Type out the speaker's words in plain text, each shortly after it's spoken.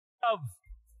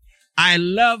I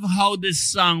love how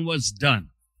this song was done.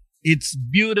 It's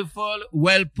beautiful,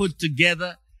 well put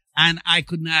together, and I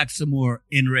couldn't ask for more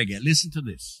in reggae. Listen to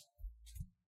this.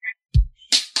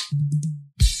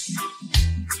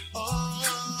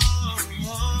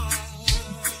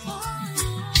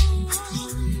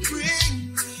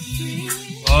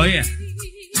 Oh, yeah.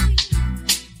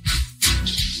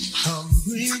 Come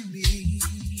bring me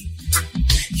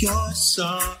your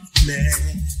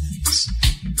softness.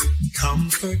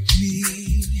 Comfort me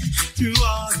through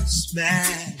all this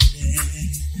madness.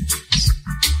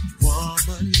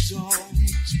 Woman, don't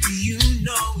you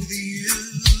know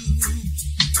that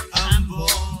I'm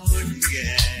born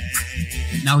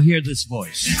again? Now hear this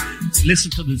voice. Listen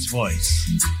to this voice.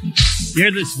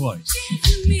 Hear this voice.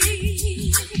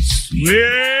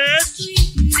 Sweetness.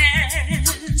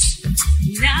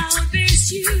 Now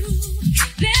there's you.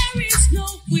 There is no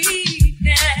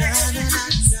weakness.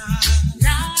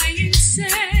 Lying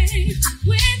safe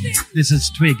within. This is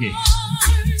Twiggy.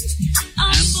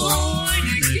 I'm born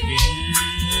again.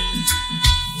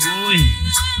 Oh, yeah.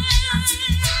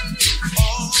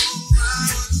 All I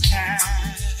had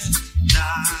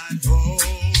not hold.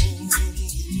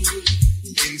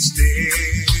 Instead,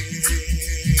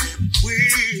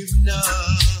 with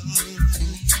none.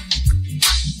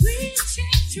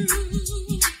 Reaching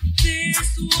through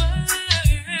this world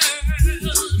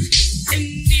in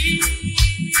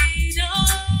need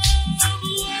of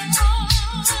one.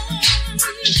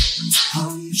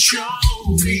 Show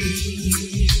me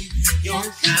your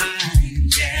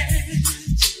kindness.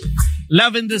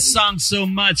 Loving this song so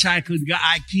much, I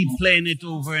keep playing it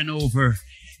over and over.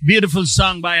 Beautiful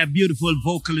song by a beautiful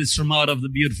vocalist from out of the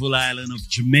beautiful island of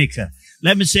Jamaica.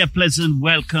 Let me say a pleasant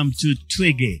welcome to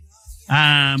Twiggy.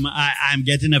 I'm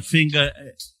getting a finger.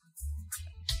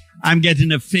 I'm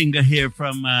getting a finger here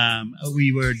from.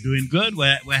 We were doing good.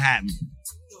 What happened?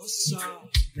 Your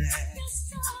softness.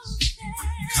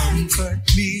 Comfort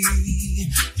me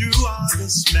through all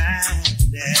this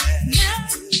madness.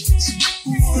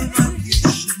 What you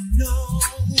should know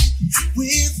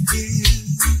with you,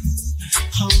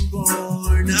 I'm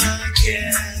born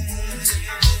again.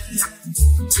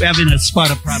 We're having a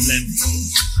spotter problem.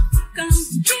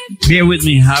 Bear with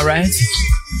me, all right?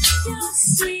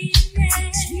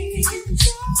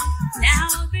 Now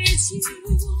there's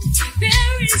you.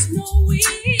 There is no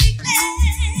weakness.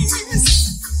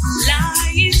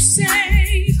 Lying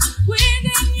safe within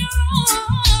your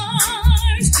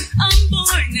arms. I'm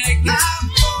born again.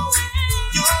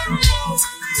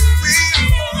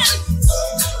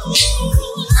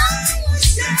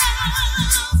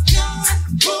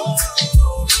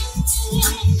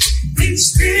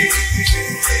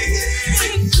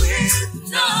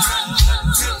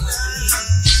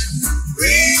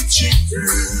 Reaching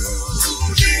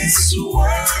through this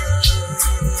world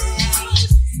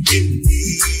in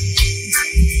need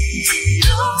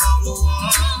of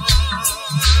one.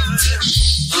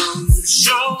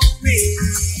 Show me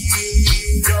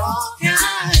your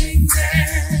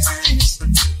kindness.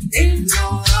 In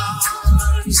your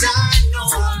arms, I know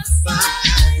I'll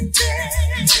find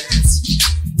this.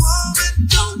 Woman,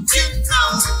 don't you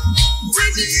know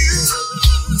with you,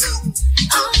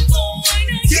 I'm born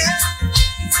again.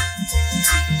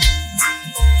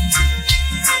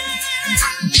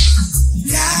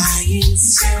 Lying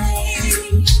safe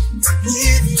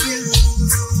with you,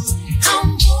 I'm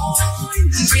born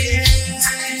again.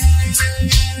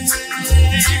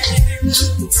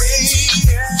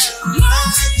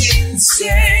 Lying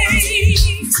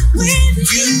safe with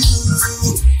you,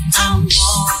 I'm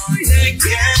born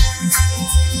again.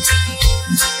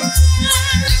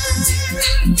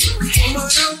 I'm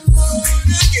born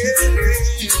again.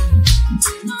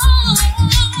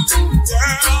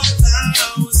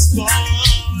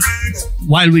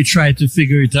 While we try to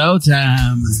figure it out,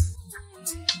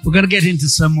 we're going to get into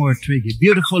some more Twiggy.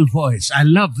 Beautiful voice. I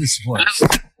love this voice.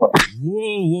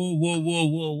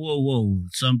 Whoa.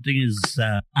 Something is,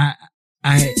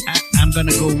 I'm going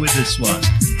to go with this one.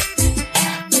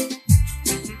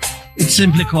 It's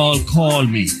simply called Call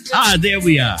Me. There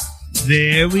we are.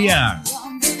 There we are.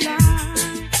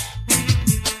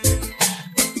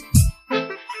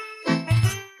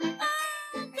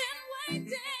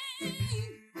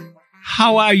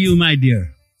 How are you, my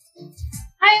dear?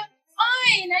 I am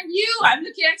fine, and you? I'm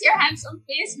looking at your handsome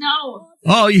face now.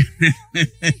 Oh, you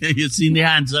seen the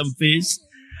handsome face?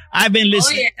 I've been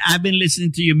listening. Oh, yeah. I've been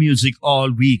listening to your music all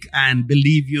week, and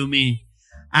believe you me,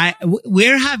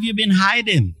 where have you been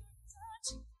hiding?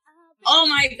 Oh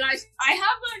my gosh, I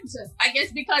haven't. I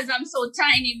guess because I'm so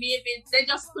tiny, maybe they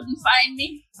just couldn't find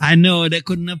me. I know they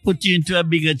couldn't have put you into a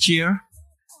bigger chair.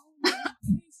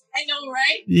 know,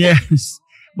 right? Yes.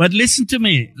 But listen to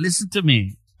me. Listen to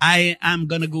me. I am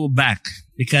going to go back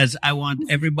because I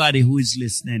want everybody who is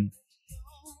listening.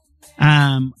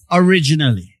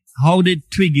 Originally, how did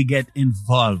Twiggy get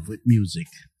involved with music?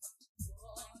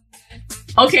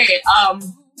 Okay.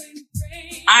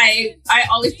 I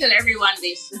always tell everyone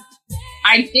this.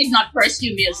 I did not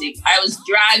pursue music. I was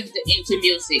dragged into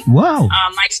music. Wow.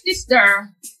 My sister,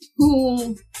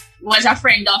 who was a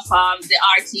friend of the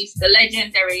artist, the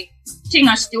legendary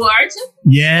Singer Stewart.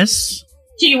 Yes.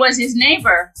 She was his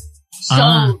neighbor. So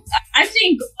I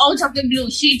think out of the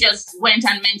blue, she just went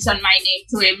and mentioned my name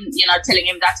to him, telling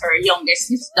him that her youngest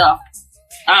sister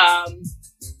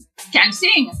can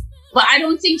sing. But I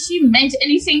don't think she meant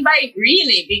anything by it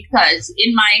really, because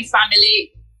in my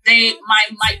family,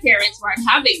 my parents weren't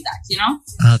having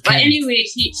that, Okay. But anyway,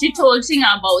 she told Singer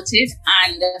about it,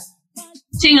 and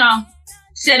Singer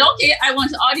said, okay, I want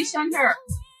to audition her.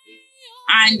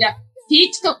 And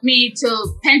he took me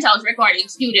to Penthouse Recording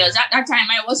Studios. At that time,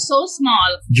 I was so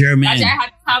small German. that I had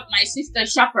to have my sister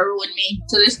chaperone me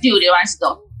to the studio and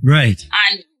stuff. Right.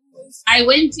 And I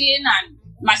went in, and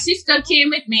my sister came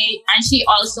with me, and she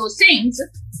also sings.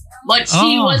 But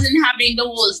she wasn't having the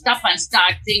whole stop and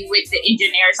start thing with the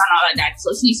engineers and all of that.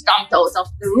 So she stomped out of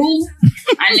the room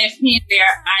and left me in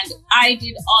there. And I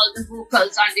did all the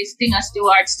vocals on this Singer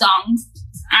Stewart song.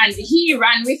 And he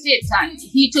ran with it, and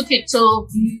he took it to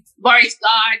Boris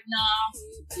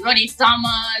Gardner, Ronnie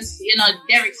Thomas,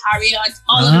 Derek Harriott,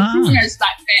 all the crooners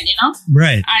back then,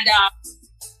 Right.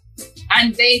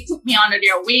 And they took me under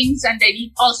their wings, and then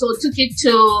he also took it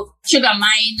to Sugar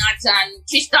Minott and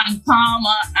Tristan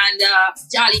Palmer and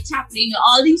Charlie Chaplin,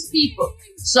 all these people.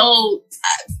 So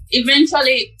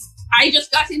eventually, I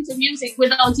just got into music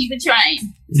without even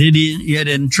trying. You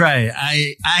didn't try.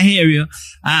 I hear you.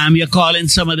 You're calling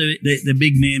some of the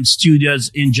big name studios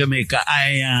in Jamaica.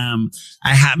 I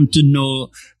happen to know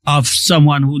of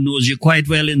someone who knows you quite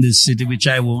well in this city, which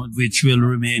will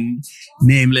remain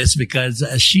nameless because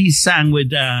she sang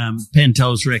with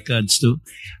Penthouse Records too.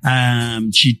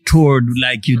 She toured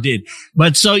like you did.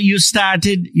 But so you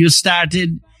started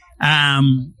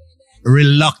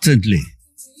reluctantly.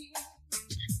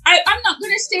 I'm not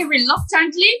going to say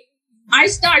reluctantly. I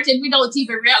started without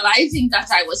even realizing that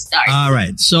I was starting. All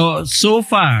right. So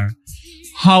far,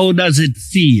 how does it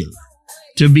feel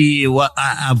to be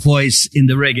a voice in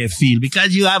the reggae field?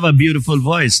 Because you have a beautiful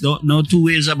voice. No two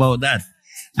ways about that.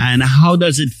 And how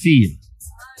does it feel?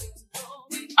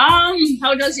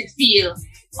 How does it feel?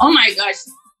 Oh my gosh.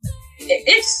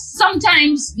 It's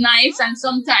sometimes nice and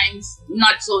sometimes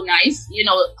not so nice. You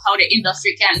know how the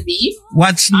industry can be.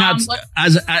 What's not,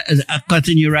 as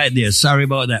cutting you right there, sorry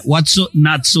about that. What's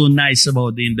not so nice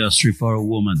about the industry for a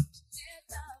woman?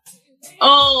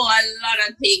 Oh, a lot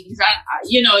of things.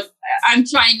 I'm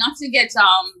trying not to get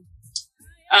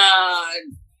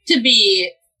to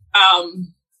be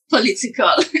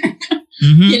political,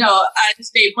 Mm-hmm. and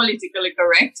stay politically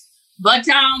correct. But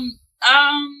a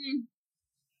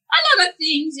lot of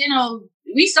things,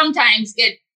 we sometimes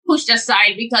get pushed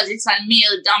aside because it's a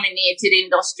male-dominated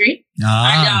industry.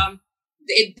 And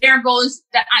there goes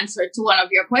the answer to one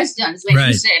of your questions when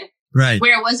you said,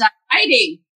 where was I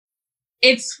hiding?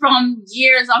 It's from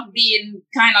years of being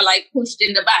kind of like pushed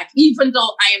in the back, even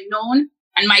though I am known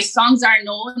and my songs are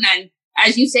known. And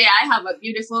as you say, I have a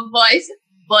beautiful voice,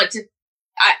 but,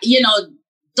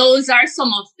 those are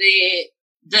some of the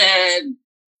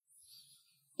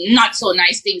not so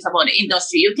nice things about the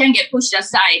industry. You can get pushed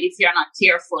aside if you're not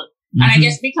careful. Mm-hmm. And I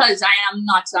guess because I am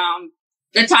not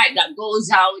the type that goes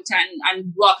out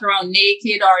and walk around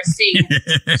naked or sing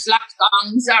slap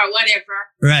songs or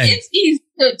whatever, it's easy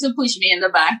to push me in the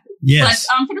back. Yes.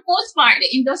 But for the most part,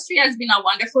 the industry has been a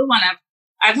wonderful one.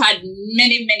 I've had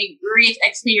many, many great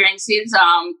experiences.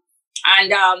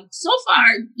 And so far,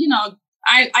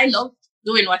 I love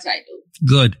doing what I do.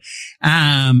 Good.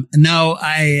 Now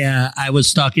I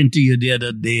was talking to you the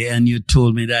other day and you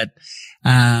told me that,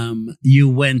 you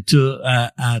went to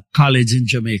a college in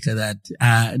Jamaica that,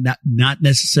 not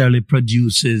necessarily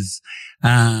produces,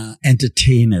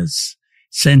 entertainers,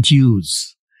 St.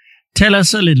 Hugh's. Tell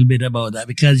us a little bit about that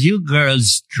because you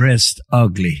girls dressed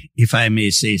ugly, if I may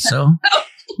say so,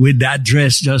 with that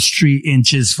dress just 3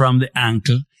 inches from the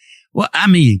ankle. Well, I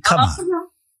mean, come on.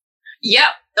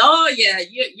 Yep. Oh yeah,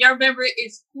 your memory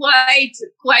is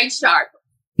quite sharp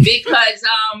because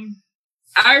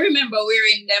I remember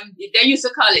wearing them. They used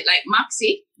to call it like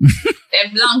maxi,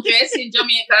 them long dress in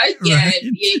Jamaica. Yeah, Right.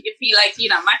 you feel like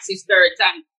maxi skirts,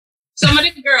 and some of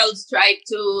the girls tried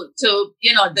to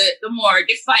the more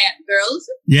defiant girls.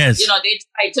 Yes. They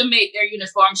tried to make their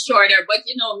uniform shorter, but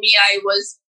me, I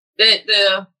was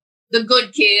the the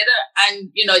good kid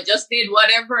and, just did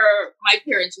whatever my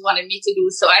parents wanted me to do.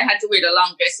 So I had to wear the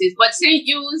long dresses. But St.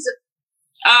 Hugh's,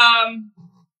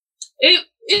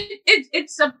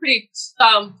 it's a pretty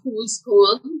cool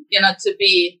school, to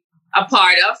be a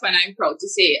part of, and I'm proud to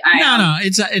say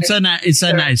it's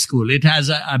a nice school. It has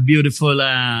a beautiful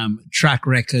track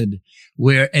record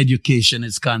where education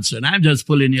is concerned. I'm just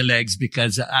pulling your legs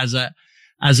because as a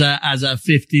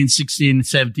 15, 16,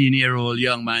 17-year-old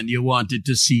young man, you wanted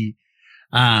to see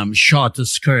shorter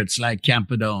skirts like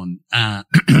Camperdown,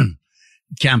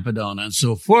 Camperdown and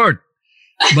so forth.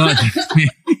 But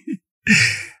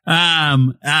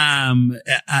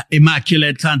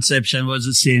Immaculate Conception was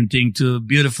the same thing too.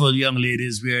 Beautiful young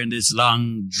ladies wearing this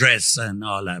long dress and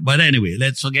all that. But anyway,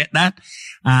 let's forget that.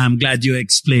 I'm glad you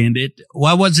explained it.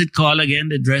 What was it called again?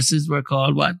 The dresses were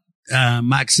called what?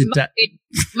 Maxi.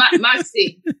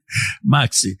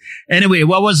 Maxi. Anyway,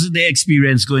 what was the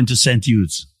experience going to St.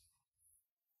 Hugh's?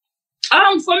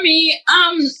 For me,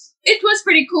 it was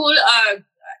pretty cool.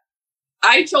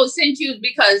 I chose St. Hugh's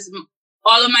because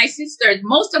all of my sisters,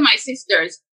 most of my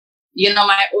sisters,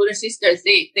 my older sisters,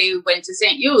 they went to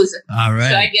St. Hugh's. All right.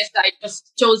 So I guess I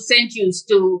just chose St. Hugh's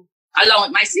along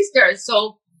with my sisters.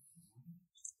 So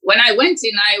when I went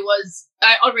in, I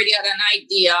already had an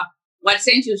idea what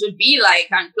St. Hugh's would be like.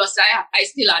 And plus I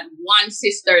still had one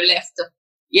sister left,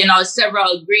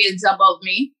 several grades above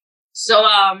me. So,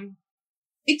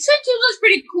 St. Hugh's was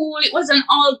pretty cool. It was an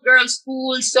all-girls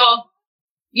school. So,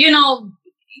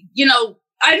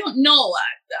 I don't know.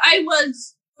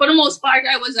 For the most part,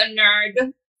 I was a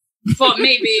nerd for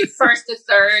maybe first to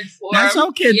third. That's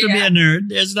okay to be a nerd.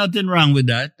 There's nothing wrong with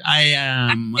that.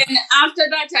 And after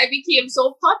that, I became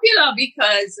so popular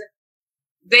because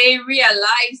the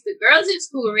girls in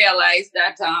school realized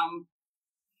that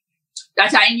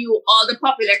I knew all the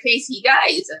popular KC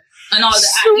guys and all the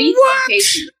athletes from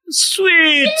KC.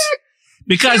 Sweet. Yeah.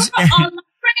 Because all my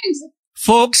friends.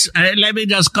 Folks, let me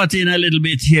just cut in a little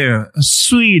bit here.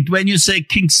 Sweet. When you say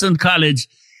Kingston College,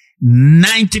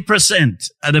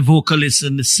 90% of the vocalists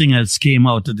and the singers came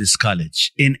out of this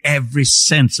college in every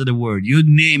sense of the word. You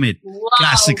name it. Wow.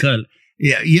 Classical.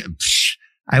 Yeah.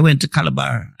 I went to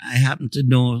Calabar. I happen to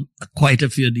know quite a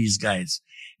few of these guys.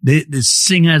 The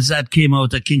singers that came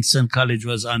out of Kingston College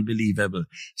was unbelievable.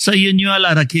 So you knew a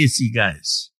lot of KC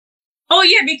guys. Oh,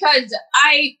 yeah, because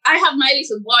I have my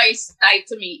little boys tied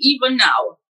to me, even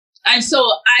now. And so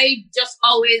I just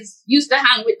always used to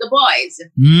hang with the boys.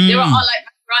 They were all like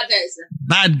my brothers.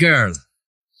 Bad girl.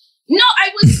 No, I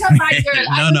wasn't a bad girl.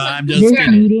 I'm just This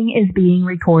kidding. meeting is being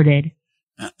recorded.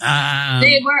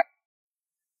 They were.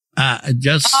 Let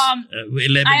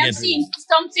me I have seen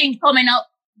something coming up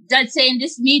that's saying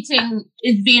this meeting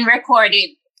is being recorded.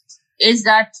 Is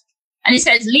that... And it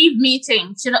says, leave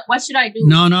meeting. What should I do?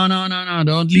 No.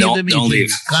 Don't leave the meeting. Don't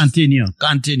leave. Continue.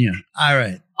 All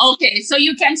right. Okay, so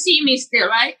you can see me still,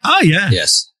 right? Oh, yeah.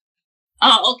 Yes.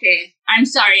 Oh, okay. I'm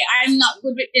sorry. I'm not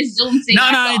good with this Zoom thing. No,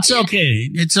 it's okay.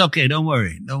 It's okay. Don't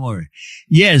worry.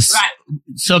 Yes. Right.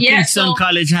 So Yeah, Kingston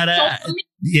College had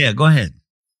yeah, go ahead.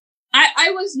 I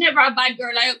was never a bad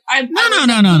girl. No.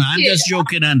 I'm just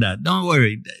joking on that. Don't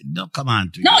worry. No, come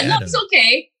on. No, it's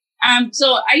okay.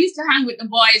 So I used to hang with the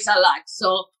boys a lot.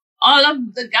 So all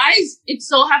of the guys, it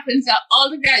so happens that all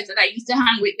the guys that I used to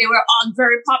hang with, they were all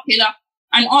very popular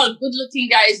and all good looking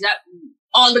guys that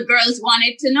all the girls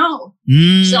wanted to know.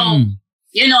 So,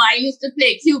 I used to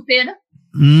play Cupid.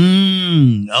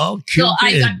 Oh, Cupid. So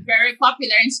I got very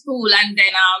popular in school. And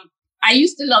then, I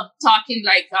used to love talking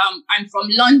like, I'm from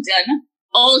London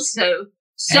also.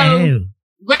 So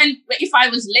if I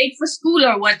was late for school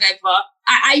or whatever,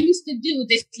 I used to do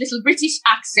this little British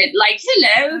accent, like,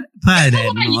 hello.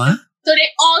 Pardon, what? So they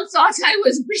all thought I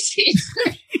was British.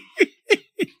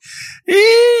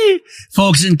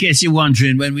 Folks, in case you're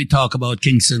wondering, when we talk about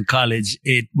Kingston College,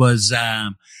 it was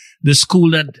the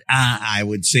school that I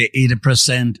would say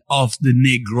 80% of the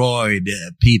Negroid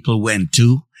people went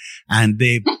to, and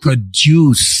they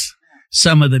produce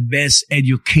some of the best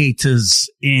educators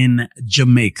in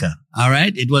Jamaica. All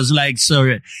right. It was like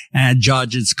Sir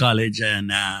George's College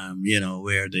and,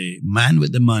 where the man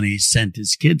with the money sent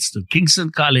his kids to. Kingston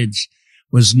College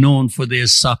was known for their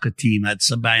soccer team at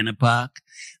Sabina Park.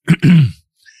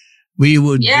 We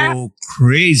would go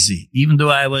crazy, even though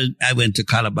I went to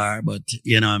Calabar, but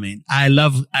I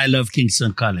love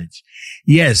Kingston College.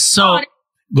 Yes. So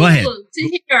go ahead.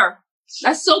 To hear.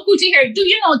 That's so cool to hear. Do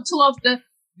you know two of the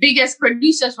biggest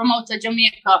producers from out of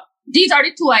Jamaica? These are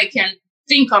the two I can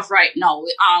think of right now.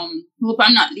 Hope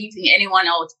I'm not leaving anyone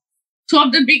out. Two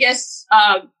of the biggest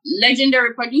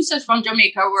legendary producers from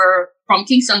Jamaica were from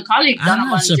Kingston College,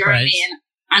 Donovan Jeremy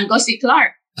and Gussie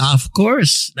Clark. Of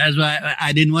course. That's why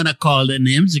I didn't want to call the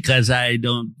names because I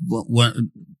don't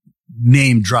want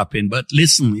name dropping. But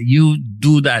listen, you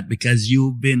do that because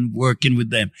you've been working with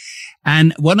them.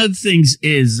 And one of the things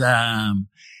is,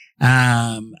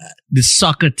 the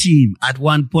soccer team. At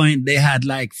one point, they had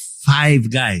like 5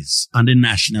 guys on the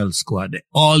national squad.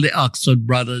 All the Oxford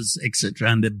brothers, etc.,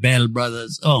 and the Bell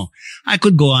brothers. Oh, I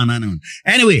could go on and on.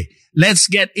 Anyway, let's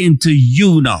get into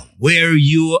you now, where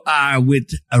you are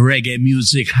with reggae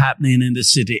music happening in the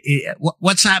city.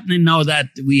 What's happening now that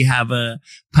we have a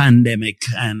pandemic,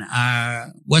 and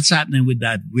what's happening with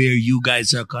that, where you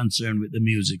guys are concerned with the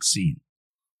music scene?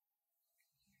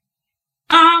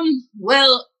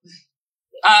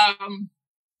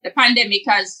 The pandemic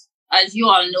has, as you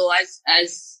all know,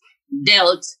 has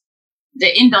dealt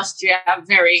the industry a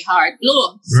very hard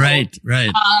blow. So, Right.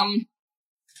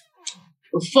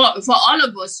 For all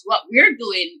of us, what we're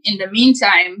doing in the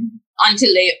meantime,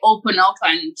 until they open up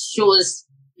and shows,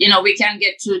 we can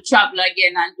get to travel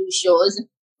again and do shows.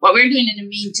 What we're doing in the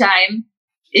meantime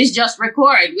is just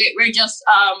record. We're just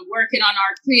working on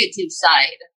our creative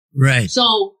side. Right.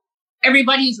 So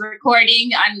everybody's recording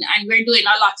and we're doing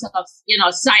a lot of,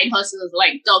 side hustles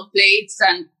like dub plates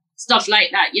and stuff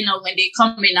like that, when they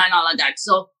come in and all of that.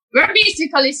 So we're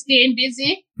basically staying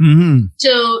busy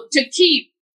to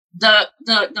keep the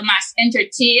mass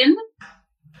entertained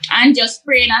and just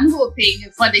praying and hoping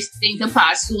for this thing to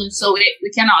pass soon so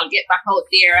we can all get back out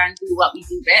there and do what we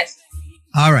do best.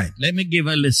 All right. Let me give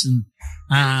a listen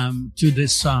to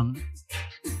this song.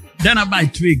 Done up by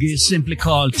Twiggi, simply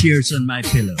called Tears on My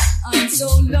Pillow. I'm so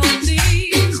lonely.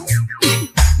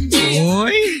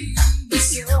 Boy.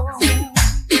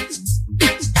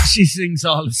 She sings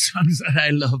all the songs that I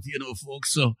love,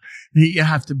 folks. So you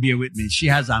have to bear with me. She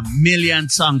has a million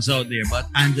songs out there, but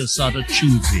I'm just sort of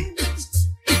choosy.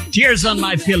 Tears on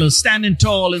My Pillow, standing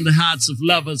tall in the hearts of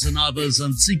lovers and others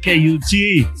on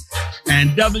CKUT and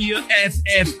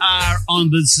WFFR on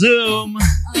the Zoom.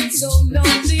 I'm so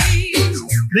lonely.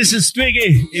 This is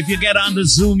Twiggi. If you get on the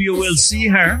Zoom, you will see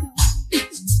her.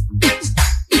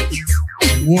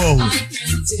 Whoa.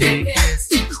 Take it.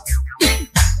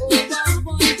 Oh, I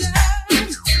wonder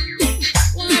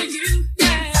why you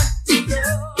had to go.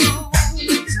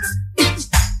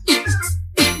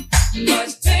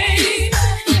 But baby,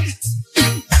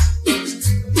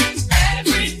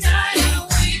 every night I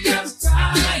wake up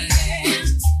crying.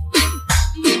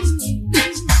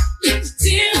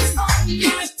 Tears on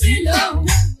my pillow.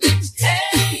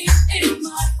 Hey, in my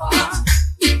heart,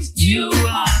 you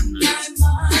on my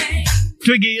mind.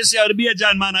 Twiggi, you see how the Beer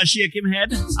John man a shake him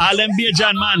head? All them Beer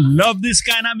John man love this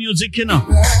kind of music, All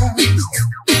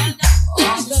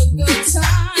the good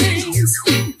times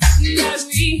that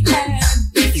we had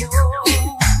before.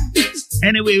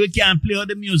 Anyway, we can't play all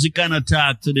the music and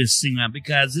talk to this singer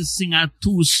because this singer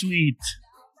too sweet.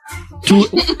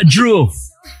 Drew,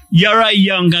 you're a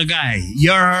younger guy.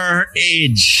 You're her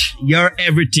age. You're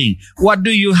everything. What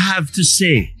do you have to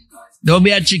say? Don't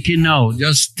be a chicken now.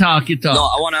 Just talk it up. No,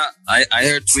 I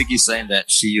heard Twiggi saying that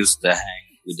she used to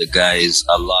hang with the guys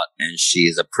a lot and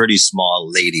she's a pretty small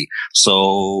lady.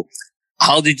 So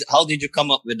how did you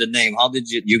come up with the name? How did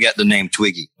you get the name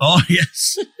Twiggi? Oh,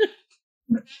 yes.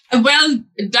 Well,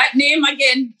 that name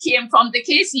again came from the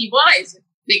KC boys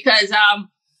because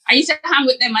I used to hang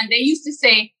with them and they used to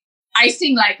say I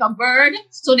sing like a bird,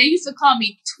 so they used to call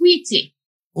me Tweety.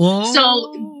 Oh.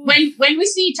 So when we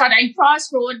see each other in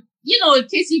Crossroad,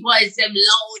 KC boys them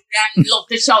loud and love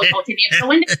to shout out to them. So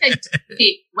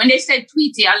when they said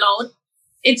Tweety aloud,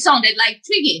 it sounded like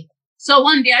Twiggi. So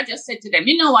one day I just said to them,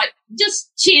 you know what,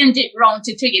 just change it round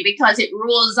to Twiggi because it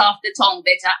rolls off the tongue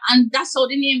better. And that's how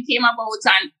the name came about.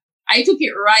 And I took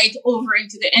it right over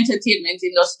into the entertainment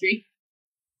industry.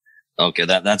 Okay,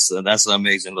 that's an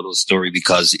amazing little story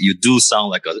because you do sound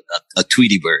like a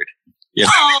Tweety bird. Yeah.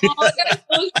 Oh, that's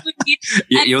so sweet.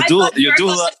 you do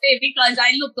because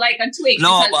I look like a twig.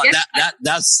 No, but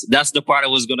that's the part I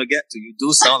was gonna get to. You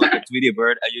do sound like a Tweety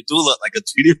bird, and you do look like a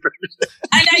Tweety bird.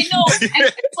 And I know,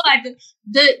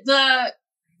 but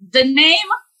the name,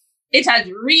 it has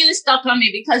really stuck on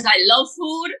me because I love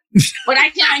food, but I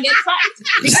can't get fat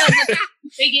because of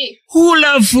Twiggi. Who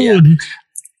love food? Yeah.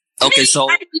 Okay, so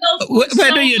what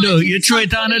do you do? You throw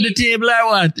it under the table or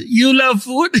what? You love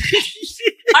food?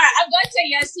 All right, I'm going to tell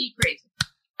you a secret.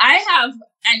 I have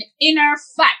an inner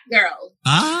fat girl.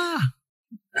 Ah.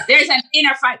 There's an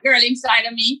inner fat girl inside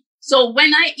of me. So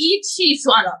when I eat, she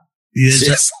swallow.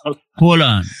 Yes. Hold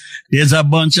on. There's a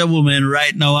bunch of women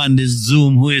right now on this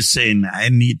Zoom who is saying, I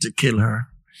need to kill her.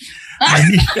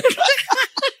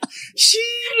 She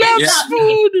loves Yeah.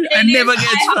 food and It never is-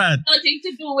 gets I have fat. nothing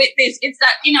to do with this. It's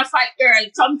that inner fat girl.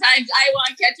 Sometimes I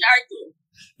want to catch her too.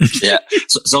 Yeah.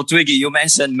 So Twiggy, you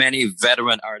mentioned many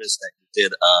veteran artists that you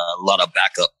did a lot of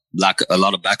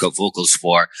backup vocals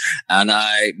for, and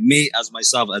me as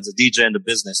myself as a DJ in the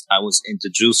business, I was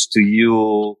introduced to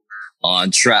you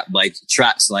on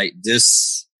tracks like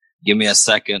this. Give me a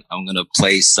second. I'm gonna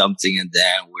play something, and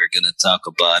then we're gonna talk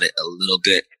about it a little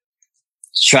bit.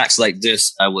 Tracks like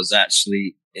this, I was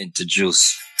actually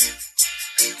introduced.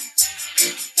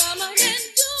 Come on and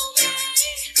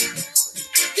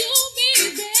do me,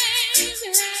 baby.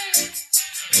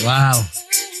 Wow.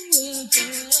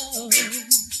 Oh,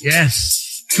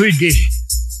 Yes. Twiggy.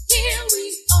 here we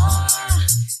are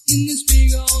in this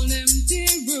big old empty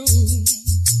room,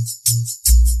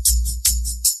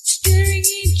 staring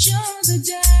each other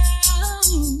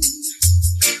down.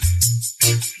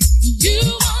 You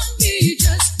want me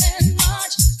just as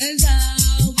much as I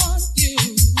want you.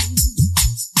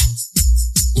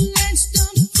 Let's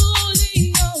stop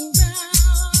fooling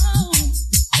around.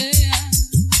 Yeah.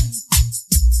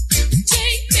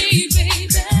 Take me,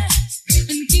 baby,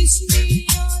 and kiss me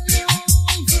all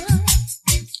over.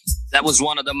 That was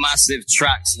one of the massive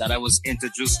tracks that I was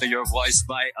introduced to your voice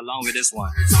by, along with this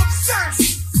one.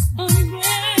 I'm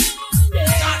ready.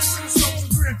 That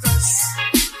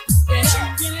I'm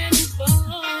ready for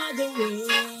the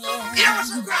world.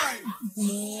 I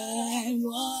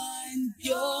want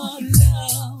your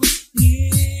love.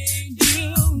 Need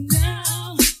you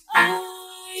now. I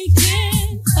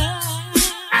can't hide.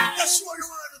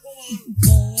 I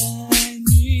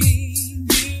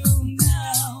need you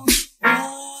now.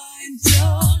 Want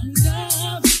your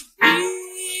love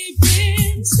deep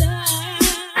inside.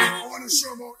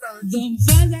 The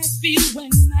vibe I feel when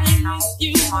I'm with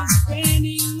you is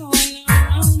spreading all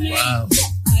around me. Wow.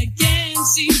 I can't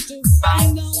seem to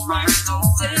find the words to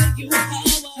tell you how I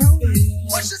feel.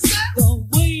 The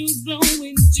way you blow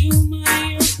into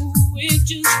my ear, ooh, it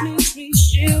just makes me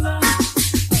shiver. I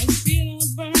feel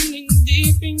it burning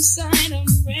deep inside. I'm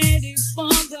ready for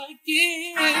the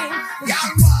gift.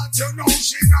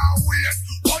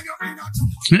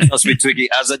 Trust me, Twiggy,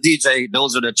 as a DJ,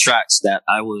 those are the tracks that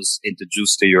I was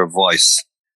introduced to your voice.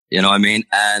 You know what I mean?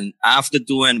 And after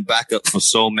doing backup for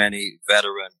so many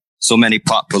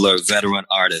popular veteran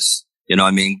artists, you know what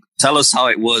I mean? Tell us how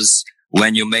it was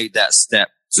when you made that step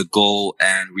to go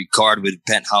and record with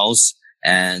Penthouse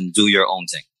and do your own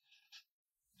thing.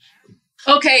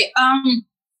 Okay,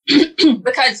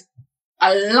 because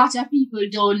a lot of people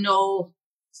don't know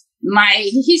my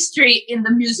history in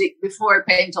the music before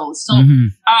Penthouse. So, Mhm.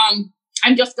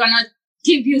 I'm just gonna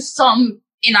give you some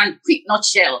in a quick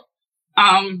nutshell.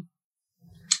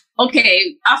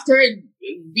 Okay, after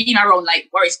being around like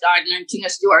Boris Gardner and King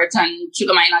Stewart and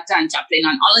Sugar Minott and Chaplin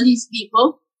and all of these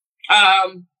people,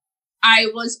 I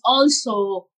was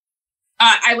also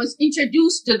I was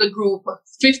introduced to the group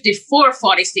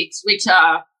 5446, which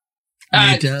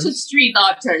Maytals? Toots Three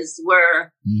Daughters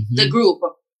were the group.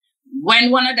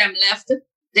 When one of them left,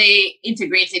 they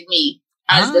integrated me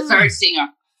as the third singer.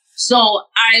 So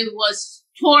I was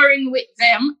touring with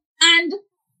them, and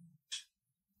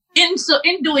in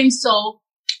doing so,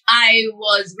 I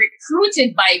was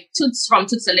recruited by Toots from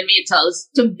Toots and the Maytals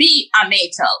to be a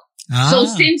Maytal. So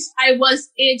since I was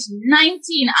age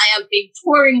 19, I have been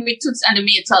touring with Toots and the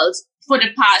Maytals for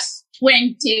the past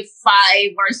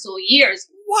 25 or so years.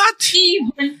 What?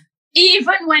 Even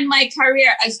when my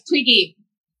career as Twiggy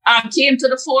came to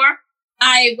the fore,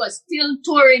 I was still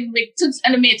touring with Toots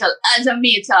and the Maytal as a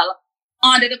Maytal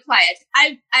under the quiet.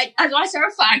 As a matter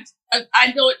of fact, I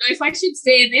don't know if I should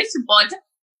say this, but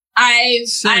I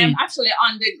am actually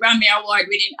on the Grammy Award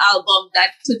winning album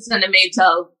that Toots and the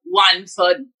Maytal won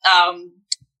for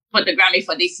the Grammy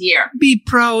for this year. Be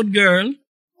proud, girl.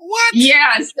 What?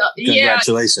 Yes, yeah.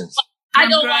 Congratulations. I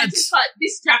don't want to Congrats. cut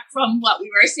distract from what we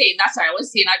were saying. That's what I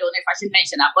was saying. I don't know if I should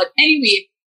mention that. But anyway,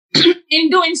 in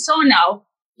doing so now,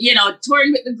 you know,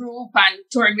 touring with the group and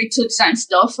touring with Toots and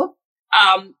stuff,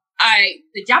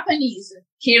 the Japanese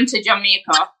came to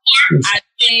Jamaica and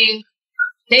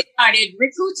they started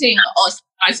recruiting us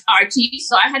as artists.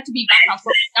 So I had to be back and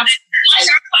forth.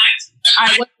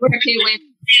 I was working with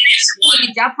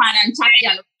Japan and Taki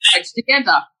and Records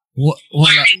together. While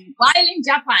in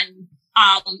Japan,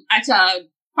 at a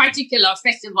particular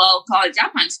festival called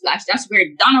Japan Splash, that's where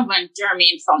Donovan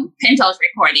Jermaine from Penthouse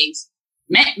Recordings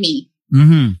met me.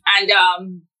 Mm-hmm. And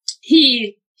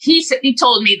he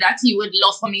told me that he would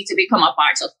love for me to become a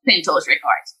part of Penthouse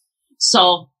Records.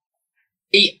 So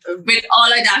with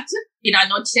all of that, in a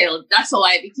nutshell, that's how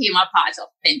I became a part of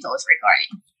Penthouse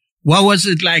Recording. What was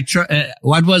it like?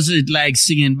 What was it like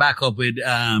singing back up with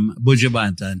Buju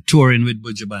Banton and touring with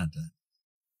Buju Banton?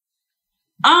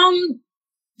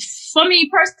 For me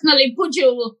personally,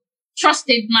 Buju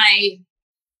trusted my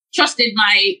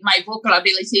vocal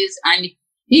abilities, and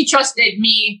he trusted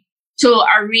me to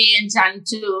arrange and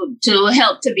to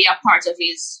help to be a part of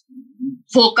his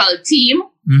vocal team.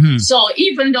 Mm-hmm. So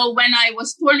even though when I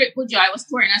was touring with Buju, I was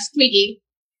touring as Twiggy,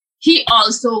 he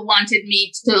also wanted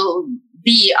me to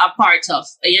be a part of,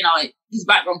 his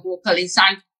background vocalist.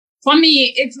 And for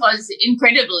me, it was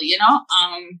incredible,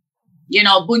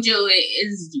 Buju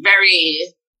is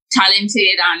very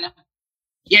talented, and,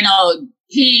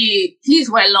 he's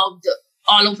well loved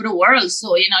all over the world.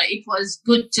 So, it was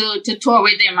good to tour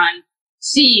with him and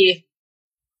see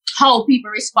how people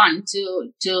respond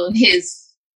to his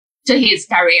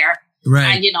career,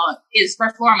 right? And, his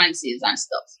performances and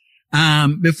stuff.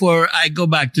 Before I go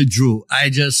back to Drew, I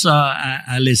just saw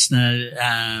a listener.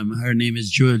 Her name is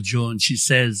Jewel Jones. She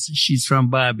says she's from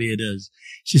Barbados.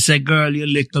 She said, "Girl, you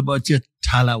little but your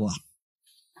talawa."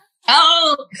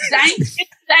 Oh,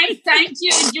 thank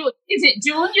you, Jewel. Is it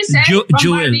Jewel you said?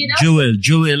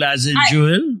 Jewel, as in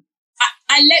Jewel.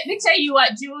 And let me tell you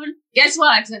what, Jewel. Guess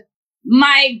what?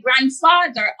 My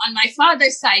grandfather on my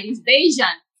father's side is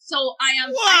Bayesian, so I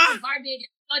am Barbadian.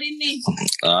 In me.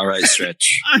 All right,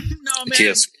 Stretch. No, man.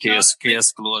 Case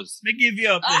closed. Me give you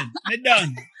up then. Me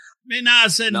done. Me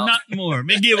not say nothing more.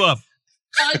 Me give up.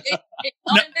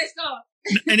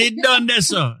 And it done this,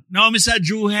 sir. Now, Mr.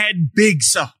 Drew head big,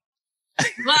 sir.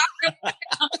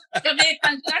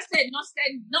 Jamaicans just said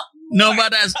nothing more. No,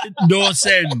 but don't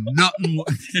say nothing more.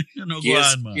 Go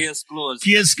on, man. Case closed.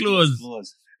 Case closed.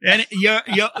 And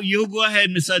you go ahead,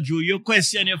 Mr. Drew. You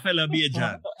question your fellow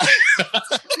Bajan.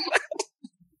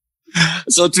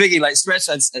 So Twiggy, like Stretch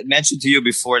has mentioned to you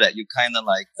before that you kind of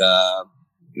like,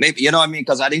 maybe,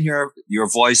 because I didn't hear your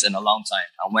voice in a long time.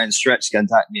 And when Stretch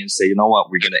contacted me and say, you know what,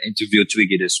 we're going to interview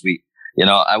Twiggy this week,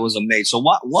 I was amazed. So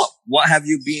what have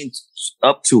you been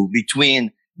up to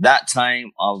between that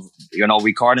time of,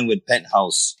 recording with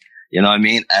Penthouse, and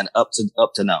up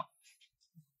to now?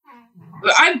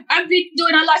 I've been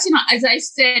doing a lot, as I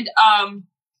said,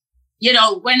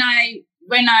 when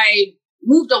I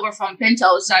moved over from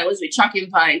Penthouse, I was with Shocking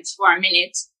Vibes for a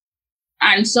minute.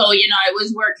 And so, I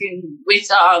was working with,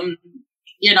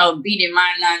 Beanie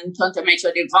Man and Tonto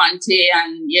Metro Devante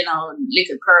and,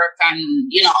 Little Kirk and,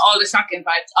 all the Shocking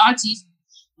Vibes artists.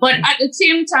 But at the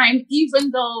same time, even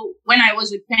though when I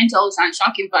was with Penthouse and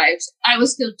Shocking Vibes, I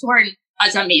was still touring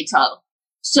as a metal.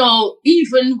 So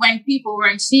even when people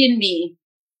weren't seeing me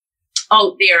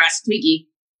out there as Twiggy,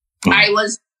 I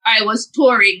was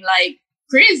touring like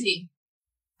crazy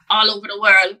all over the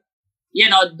world,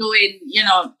 doing,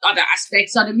 other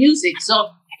aspects of the music.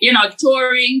 So,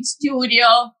 touring,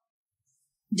 studio,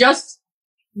 just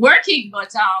working.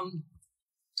 But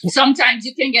sometimes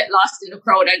you can get lost in the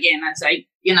crowd again, as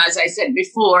I said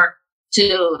before,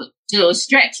 to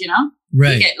stretch,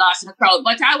 right. You get lost in the crowd.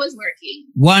 But I was working.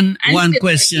 One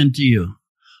question to you.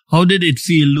 How did it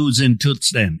feel losing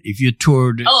Toots then? If you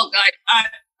toured? Oh, God.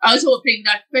 I was hoping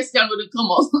that question would come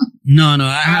up. No,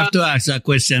 I have to ask that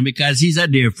question because he's a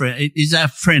dear friend. He's a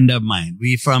friend of mine.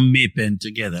 We from Maypen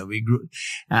together. We grew.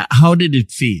 How did it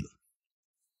feel?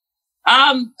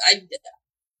 I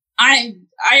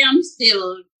am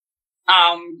still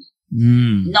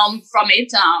numb from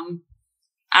it.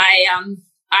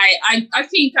 I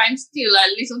think I'm still a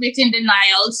little bit in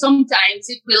denial. Sometimes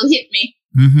it will hit me.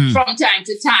 Mm-hmm. From time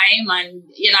to time, and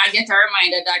I get a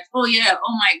reminder that, oh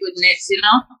my goodness,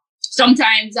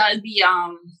 sometimes I'll be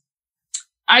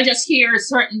I just hear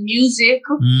certain music,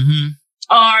 mm-hmm.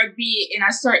 or be in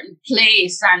a certain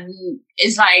place, and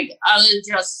it's like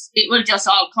it will just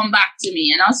all come back to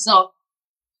me, So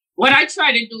what I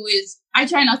try to do is I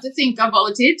try not to think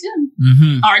about it,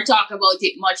 mm-hmm. or talk about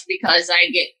it much, because I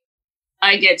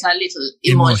get a little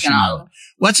emotional.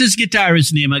 What's his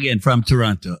guitarist name again from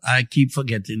Toronto? I keep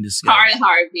forgetting this guy. Carl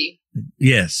Harvey.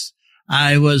 Yes.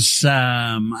 I was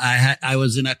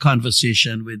in a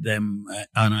conversation with them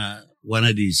on one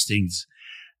of these things.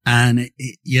 And,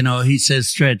 he says,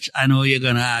 Stretch, I know you're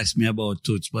going to ask me about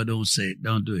Toots, but don't say it.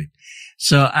 Don't do it.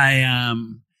 So I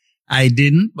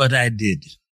didn't, but I did.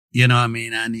 You know what I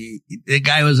mean? And the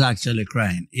guy was actually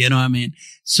crying. You know what I mean?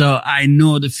 So I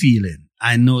know the feeling.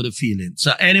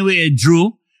 So anyway,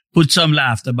 Drew, put some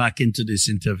laughter back into this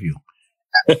interview.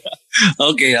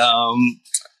 Okay.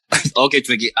 Okay,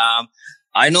 Twiggy.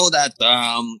 I know that,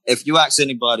 if you ask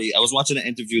anybody, I was watching an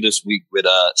interview this week with,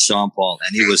 Sean Paul,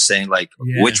 and he was saying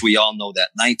which we all know that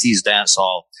 90s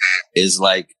dancehall is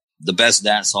like the best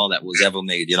dance hall that was ever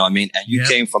made. You know what I mean? And you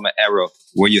came from an era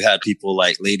where you had people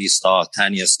like Lady Star,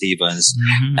 Tanya Stevens,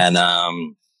 and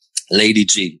Lady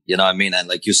G. You know what I mean? And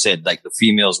like you said, like the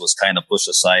females was kind of pushed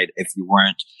aside if you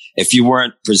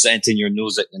weren't presenting your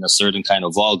music in a certain kind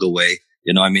of vulgar way.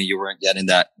 You know what I mean? You weren't getting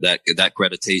that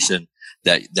accreditation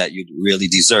that you really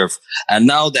deserve. And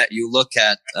now that you look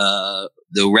at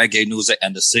the reggae music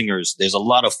and the singers, there's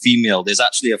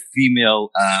actually a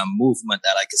female movement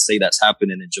that I could say that's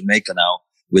happening in Jamaica now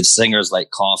with singers like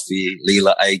Coffee,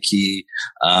 Leela Ike,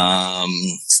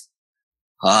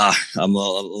 I'm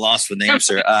lost for names,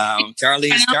 sir.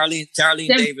 Caroline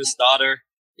Davis' daughter.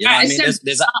 You know what I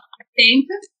mean?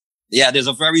 There's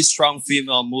a very strong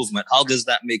female movement. How does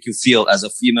that make you feel as a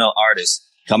female artist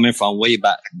coming from way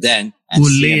back then and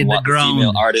seeing what the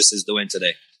female artist is doing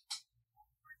today?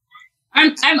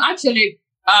 I'm actually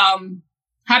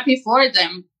happy for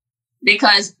them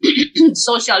because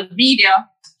social media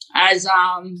has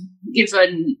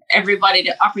given everybody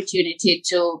the opportunity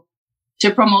to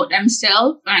promote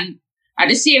themselves, and at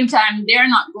the same time they're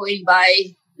not going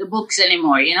by the books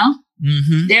anymore. You know,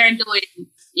 they're doing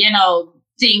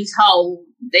things how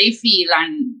they feel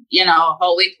and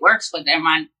how it works for them,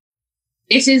 and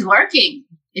it is working.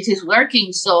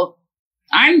 So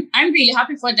I'm really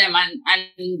happy for them, and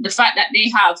the fact that they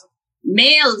have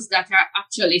males that are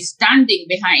actually standing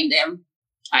behind them.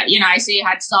 I say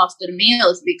hats off to the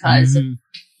males because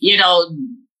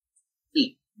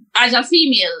as a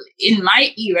female in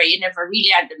my era, you never really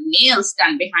had the male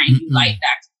stand behind you like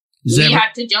that. We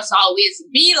had to just always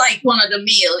be like one of the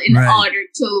male in order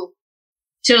to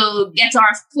get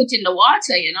our foot in the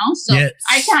water, So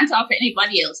I can't talk for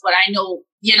anybody else, but I know,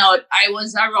 I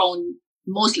was around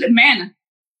mostly men,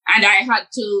 and I had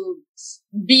to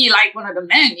be like one of the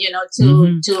men,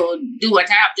 to do what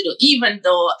I have to do. Even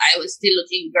though I was still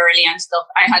looking girly and stuff,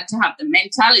 I had to have the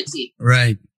mentality of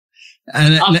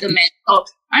the men. So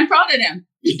I'm proud of them.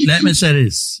 Let me say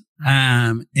this.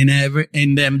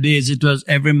 In them days, it was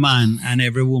every man and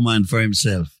every woman for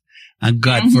himself, and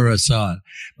God for us all.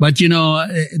 But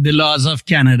the laws of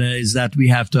Canada is that we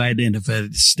have to identify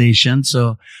the station.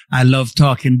 So I love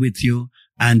talking with you,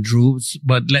 Andrew,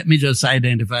 but let me just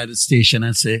identify the station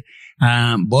and say,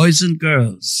 boys and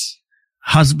girls,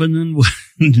 husband and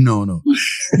wife. No.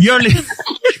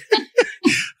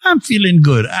 I'm feeling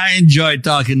good. I enjoy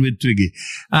talking with Twiggy.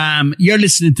 You're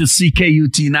listening to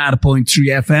CKUT 90.3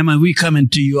 FM, and we're coming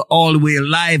to you all the way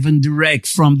live and direct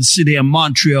from the city of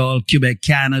Montreal, Quebec,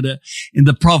 Canada, in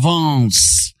the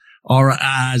Provence, or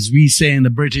as we say in the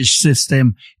British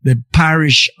system, the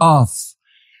parish of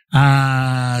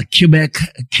Quebec,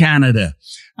 Canada.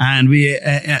 And we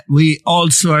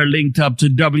also are linked up to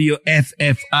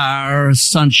WFFR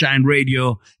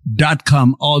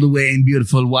sunshineradio.com all the way in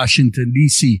beautiful Washington,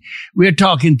 D.C. We're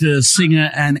talking to a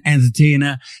singer and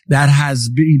entertainer that has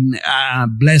been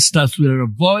blessed us with her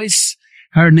voice.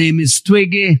 Her name is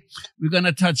Twiggy. We're going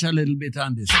to touch a little bit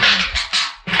on this one.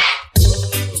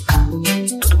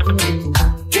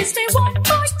 Kiss me one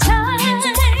more time.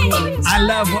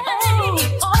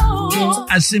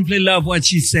 I simply love what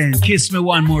she's saying. Kiss me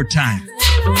one more time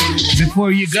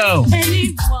before you go.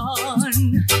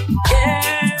 Anyone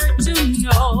care to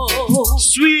know?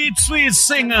 Sweet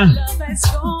singer.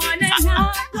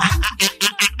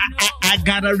 I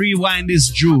gotta rewind this,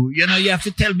 Drew. You have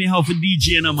to tell me how to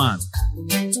DJ in a man.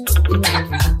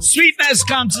 Sweetness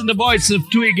comes in the voice of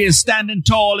Twiggy, standing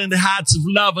tall in the hearts of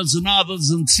lovers and others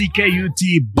in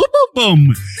CKUT. Boom, boom,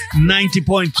 boom.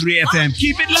 90.3 FM.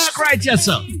 Keep it locked right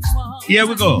yourself. Here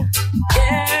we go.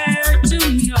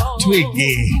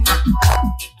 Twiggy.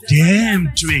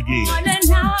 Damn, Twiggy.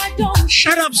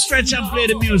 Shut up, stretch and play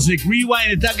the music.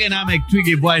 Rewind it again. I make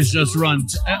Twiggy voice just run.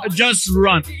 Just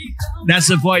run. That's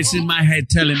a voice in my head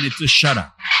telling me to shut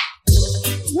up.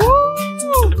 Woo!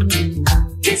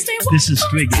 This is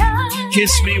Twiggy.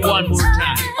 Kiss me one more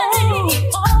time.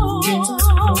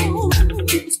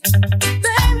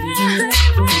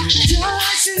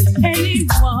 Doesn't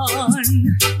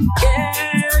anyone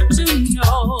care to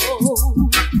know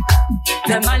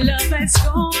that my love has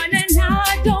gone and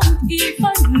I don't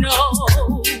even know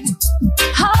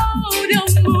how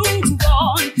to move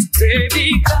on?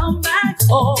 Baby, come back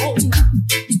home.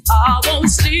 I won't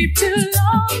sleep too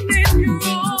long in your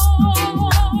arms.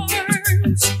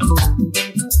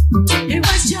 It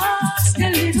was just a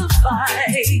little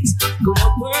fight, gonna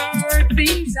work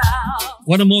things out.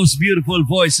 One of the most beautiful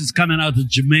voices coming out of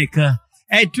Jamaica.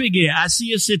 Hey, Twiggy, I see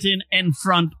you sitting in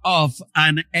front of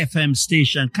an FM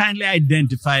station. Kindly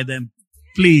identify them,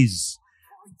 please.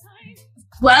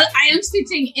 Well, I am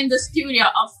sitting in the studio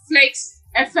of Flex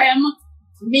FM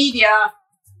Media.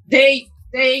 They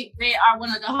they are one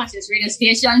of the hottest radio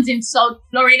stations in South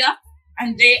Florida,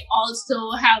 and they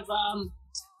also have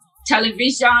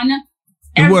television.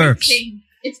 It works.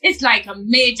 It's like a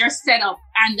major setup,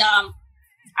 and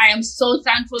I am so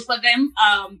thankful for them.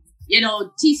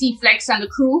 TC Flex and the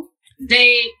crew,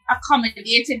 they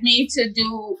accommodated me to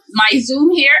do my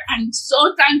Zoom here. I'm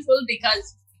so thankful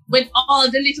because with all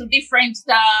the little different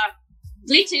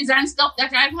glitches and stuff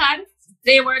that I've had,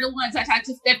 they were the ones that had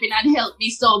to step in and help me.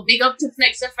 So big up to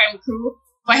Flex FM crew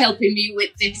for helping me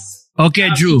with this. Okay,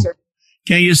 Drew. Feature.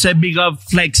 Can you say big up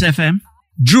Flex FM?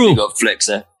 Drew. Big up Flex,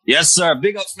 Yes, sir.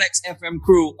 Big up Flex FM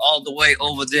crew all the way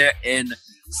over there in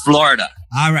Florida.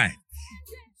 All right.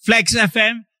 Flex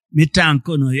FM, me thank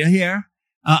you, you hear?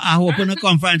 I hope you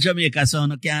come from Jamaica so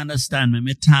you can understand me.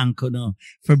 Me thank you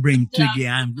for bring Twiggy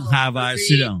and have our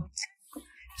sit down.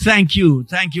 Thank you,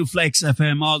 Flex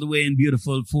FM, all the way in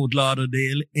beautiful Fort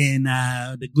Lauderdale in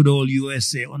the good old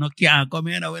USA. You can't come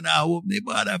in when I hope the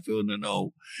border feel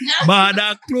no.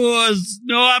 Border closed.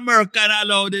 No American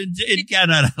allowed in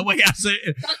Canada. What you say?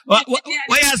 What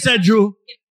you say, Drew?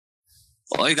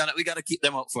 Oh, we gotta keep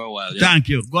them up for a while. Yeah? Thank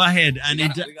you. Go ahead.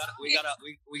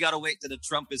 We gotta wait till the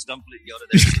Trump is complete. God.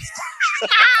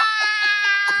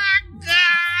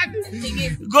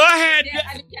 Go ahead.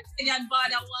 I can't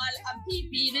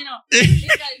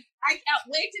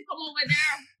wait to come over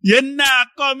there. You're not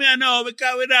coming now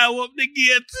because we don't open the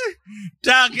gate.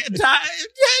 Talk,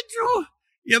 Drew.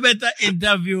 You better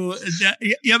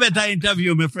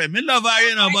interview my friend. Me love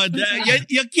her, but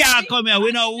you can't come here.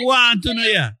 We don't want to know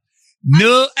you.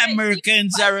 No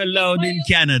Americans are allowed in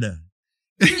Canada.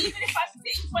 Even if I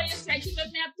sing for you, stretch, you let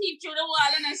me peep through the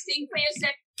wall and I sing for you,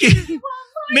 say,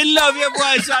 me love your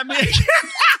voice.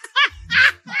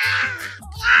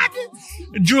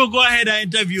 Drew, go ahead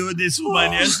and interview this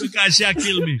woman, yes, because she'll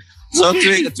kill me. So,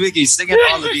 Twiggy, singing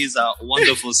all of these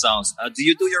wonderful sounds. Do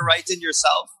you do your writing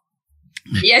yourself?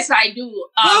 Yes, I do.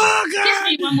 Kiss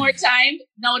Me One More Time.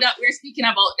 Now that we're speaking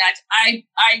about that,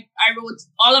 I wrote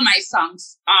all of my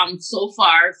songs so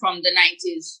far from the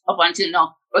 90s up until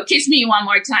now. But Kiss Me One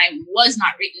More Time was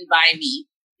not written by me.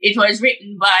 It was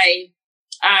written by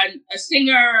a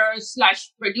singer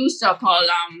 / producer called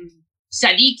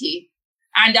Sadiki.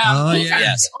 And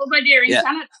he's over there in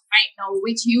Canada right now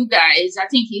with you guys. I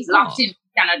think he's locked in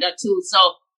Canada too.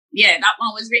 So yeah, that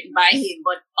one was written by him.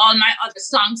 But all my other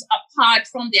songs, apart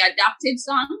from the adapted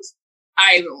songs,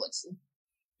 I wrote.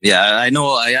 Yeah, I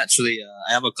know. I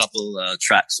have a couple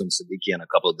tracks from Sadiki and a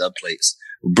couple of dub plates.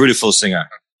 Beautiful singer.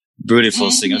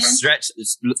 Singer. Stretch.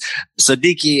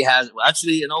 Sadiki has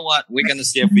actually. You know what? We're gonna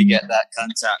see if we get that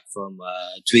contact from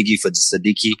Twiggy for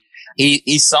Sadiki.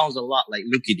 He sounds a lot like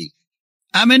Lucky D.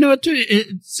 I mean,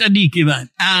 Sadiki, man.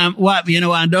 What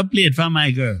dub plate for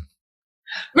my girl.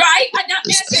 Right? And that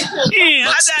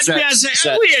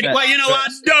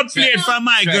dub plate for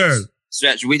my girl.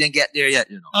 Stretch, we didn't get there yet,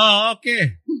 Oh,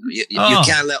 okay. You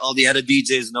can't let all the other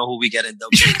DJs know who we get in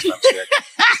dub plates from, Stretch.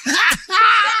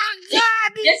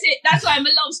 That's why I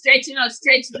love Stretch,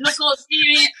 Stretch, look out for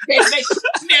me.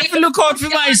 Look out for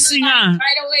my singer.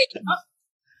 Right away.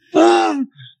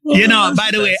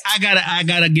 By the way, I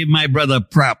gotta give my brother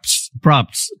props,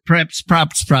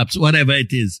 whatever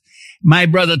it is. My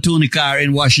brother Tony Carr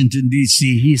in Washington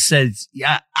D.C. He says,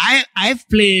 "Yeah, I've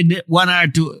played one or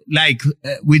two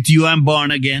with you and Born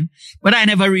Again, but I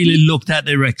never really looked at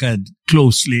the record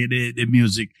closely, the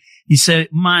music." He said,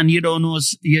 "Man, you don't know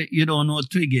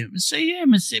Twiggy." I say, "Yeah,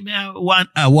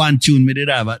 one tune me did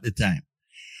have at the time."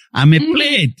 And me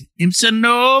played. Him said,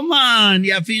 "No, man,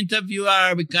 you have to interview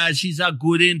her because she's a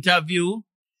good interview."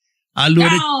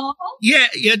 No.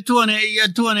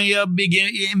 You're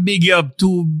big up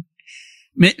to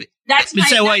me. That's me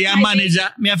say, "What, you're a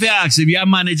manager?" Me have to ask him, "You're a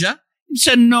manager?" He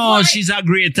said, "No, what? She's a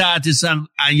great artist and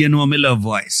me love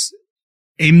voice."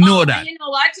 Him know that. You know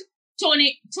what?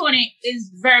 Tony is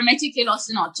very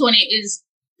meticulous,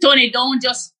 Tony don't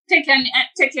just take on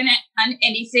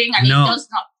anything and he does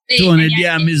not. Tony, they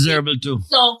are miserable too.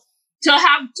 So to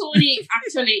have Tony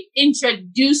actually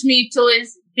introduce me to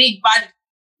his big bad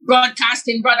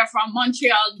broadcasting brother from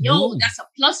Montreal, that's a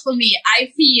plus for me.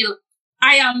 I feel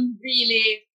I am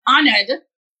really honored,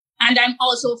 and I'm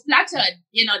also flattered,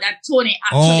 that Tony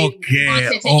actually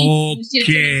wanted to introduce you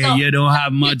to me. So, you don't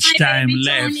have much time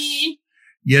left. Tony.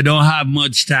 You don't have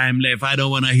much time left. I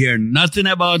don't want to hear nothing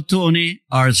about Tony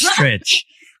or Stretch.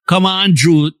 Come on,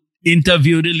 Drew.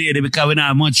 Interview the lady because we don't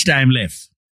have much time left.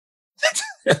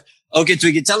 Okay,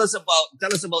 Twiggy, tell us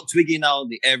about Twiggy now,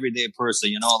 the everyday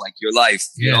person, like your life,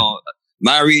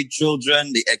 married,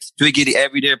 children, Twiggy, the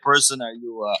everyday person. Are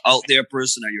you out there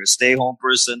person? Are you a stay home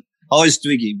person? How is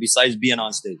Twiggy besides being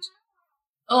on stage?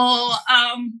 Oh,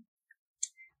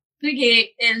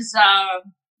 Twiggy is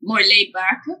more laid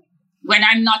back. When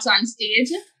I'm not on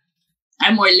stage,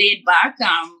 I'm more laid back.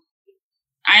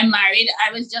 I'm married.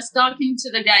 I was just talking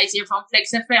to the guys here from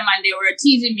Flex FM, and they were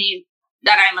teasing me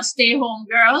that I'm a stay-home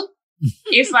girl.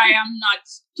 If I am not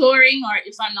touring, or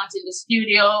if I'm not in the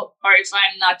studio, or if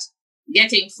I'm not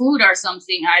getting food or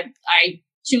something, I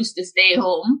choose to stay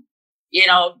home.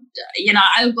 I'll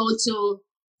go to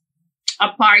a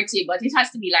party, but it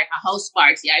has to be like a house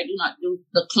party. I do not do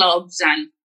the clubs and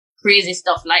crazy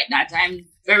stuff like that. I'm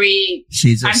very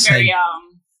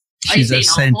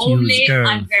homely. Girl.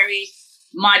 I'm very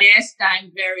modest.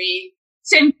 I'm very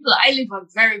simple. I live a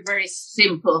very, very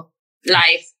simple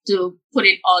life, to put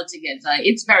it all together.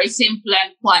 It's very simple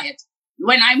and quiet.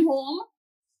 When I'm home,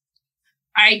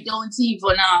 I don't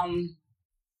even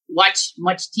watch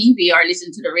much TV or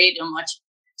listen to the radio much.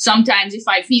 Sometimes if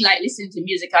I feel like listening to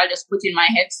music, I'll just put in my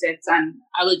headsets and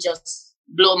I will just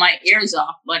blow my ears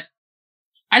off. But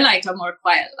I like a more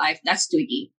quiet life. That's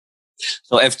Twiggy.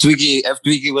 So if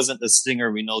Twiggy wasn't the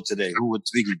singer we know today, who would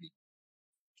Twiggy be?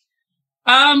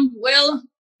 Well,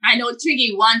 I know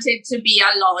Twiggy wanted to be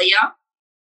a lawyer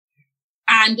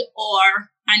and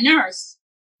or a nurse.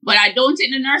 But I don't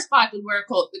think the nurse part would work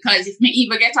out, because if me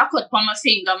even get a cut on my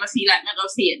finger, I feel like I'm going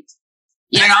to faint.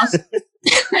 You know?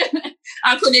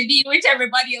 I couldn't deal with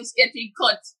everybody else getting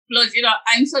cut. Plus,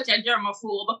 I'm such a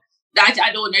germaphobe that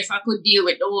I don't know if I could deal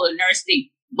with the whole nurse thing.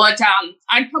 But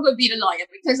I'd probably be the lawyer,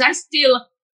 because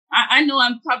I know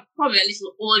I'm probably a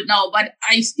little old now, but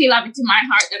I still have it in my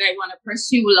heart that I want to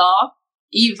pursue law,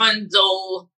 even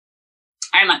though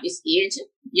I'm at this age.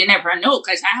 You never know,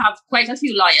 because I have quite a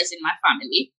few lawyers in my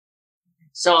family.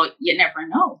 So you never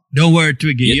know. Don't worry,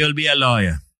 Twiggy. You'll be a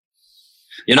lawyer.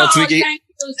 Twiggy. Thank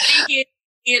you.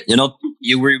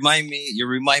 You remind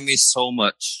me so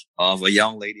much of a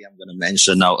young lady I'm going to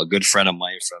mention now, a good friend of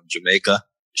mine from Jamaica.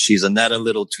 She's another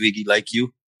little Twiggy like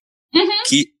you.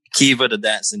 Mm-hmm. Kiva the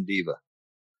Dancing Diva.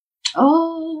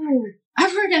 Oh,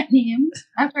 I've heard that name.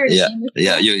 I've heard that name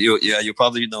before. You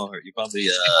probably know her. You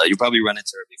probably run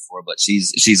into her before, but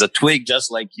she's a twig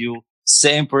just like you.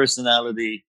 Same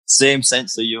personality, same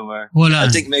sense of humor. Hold on. I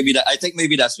think maybe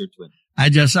that's your twin. I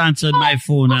just answered my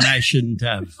phone and I shouldn't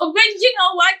have. Oh, but you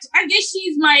know what? I guess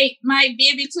she's my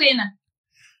baby twin.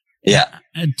 Yeah.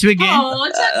 Twiggy?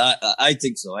 I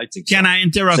think so. Can I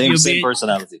interrupt you? Same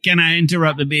personality. Can I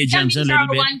interrupt the Bajans a little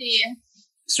bit? One day.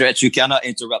 Stretch, you cannot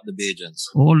interrupt the Bajans.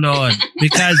 Oh Lord,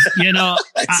 because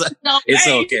it's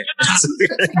okay.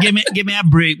 give me a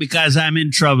break, because I'm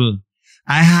in trouble.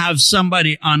 I have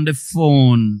somebody on the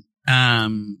phone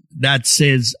that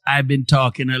says I've been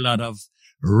talking a lot of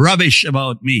rubbish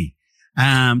about me.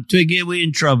 Twiggy, we're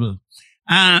in trouble.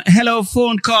 Hello,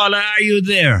 phone caller, are you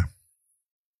there?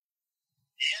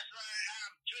 Yes, I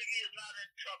am. Twiggy is not in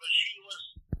trouble. She was.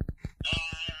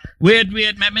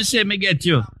 Wait, let me see me get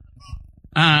you.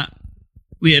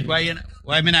 Wait,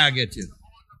 why me not get you?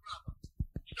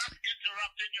 Stop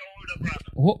interrupting your older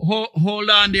brother. Hold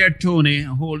on there, Tony.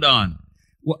 Hold on.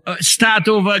 Start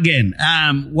over again.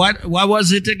 What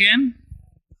was it again?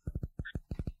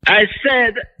 I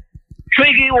said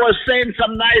Twiggy was saying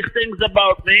some nice things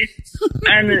about me,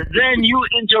 and then you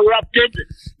interrupted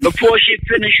before she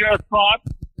finished her thought,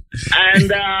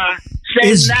 and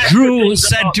Is nice Drew things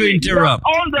said about to me. interrupt?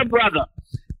 Your older brother.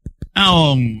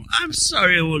 Oh, I'm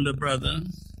sorry, older brother.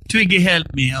 Twiggy,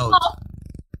 help me out.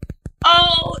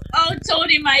 Oh,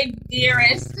 Tony, my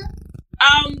dearest.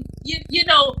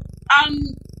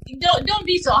 Don't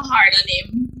be so hard on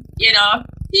him.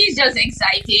 He's just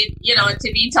excited,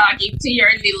 to be talking to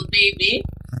your little baby.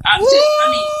 I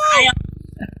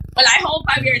hope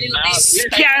I'm your little baby.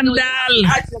 Scandal!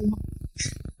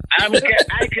 I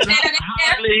can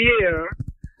hardly hear,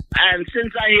 and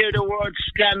since I hear the word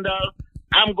scandal,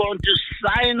 I'm going to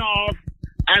sign off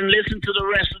and listen to the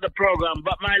rest of the program.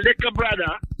 But my little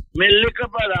brother,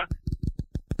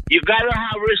 you gotta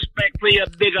have respect for your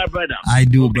bigger brother. I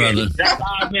do, brother. That's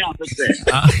all I have to say.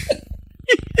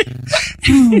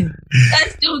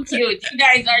 That's too cute. You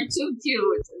guys are too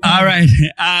cute. All right.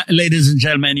 Ladies and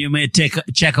gentlemen, you may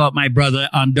check out my brother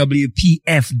on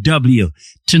WPFW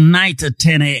tonight at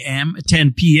 10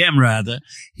 p.m. rather.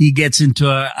 He gets into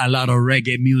a lot of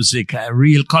reggae music,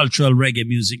 real cultural reggae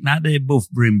music, not the boof,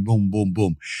 brim, boom, boom,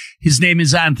 boom. His name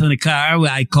is Anthony Carr.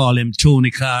 I call him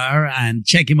Tony Carr, and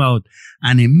check him out.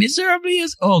 And he miserably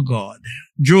is, oh God.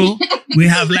 Drew, we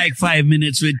have like 5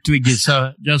 minutes with Twiggy,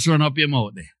 so just run up your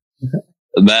mouth there.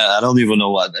 Man, I don't even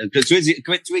know what. Twiggy,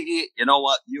 you know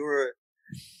what?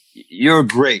 You're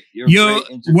great. You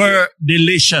were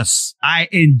delicious. I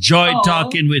enjoyed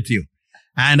talking with you.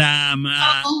 And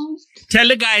Tell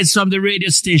the guys from the radio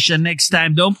station next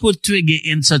time, don't put Twiggy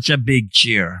in such a big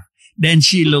chair. Then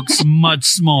she looks much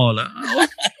smaller.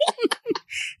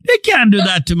 They can't do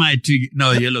that to my Twiggy.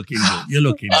 No, you're looking good. You're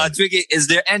looking good. Twiggy, is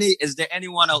there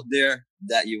anyone out there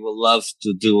that you would love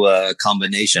to do a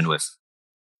combination with?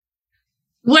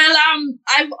 Well,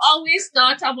 I've always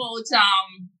thought about,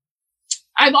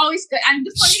 and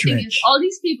the funny thing is, all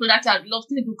these people that I'd love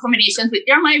to do combinations with,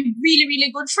 they're my really,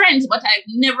 really good friends, but I've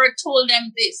never told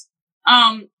them this.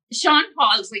 Sean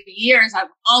Paul, for years,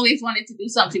 I've always wanted to do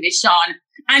something with Sean.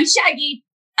 And Shaggy,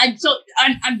 and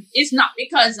it's not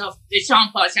because of the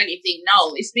Sean Paul Shaggy thing.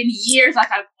 No, it's been years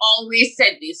that I've always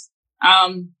said this,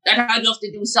 that I'd love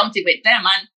to do something with them.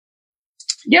 And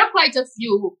there are quite a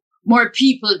few more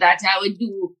people that I would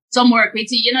do some work with.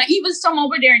 You know, even some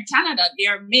over there in Canada,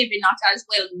 they're maybe not as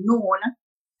well known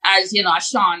as, you know, a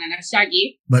Sean and a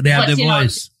Shaggy. But they have the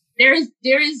voice. There is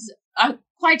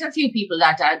quite a few people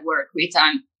that I'd work with.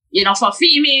 And, you know, for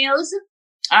females,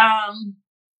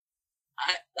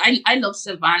 I love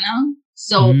Savannah.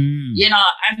 So, you know,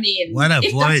 I mean, what a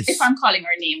voice. If I'm calling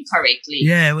her name correctly.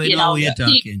 Yeah, we know what you're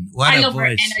talking. What I a love voice.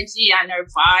 her energy and her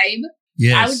vibe.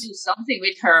 Yes. I would do something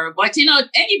with her. But, you know,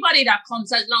 anybody that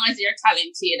comes, as long as they're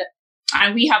talented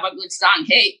and we have a good song,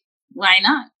 hey, why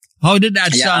not? How did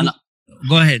that song?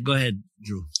 Go ahead,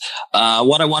 Drew.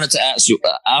 What I wanted to ask you,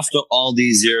 after all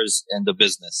these years in the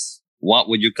business, what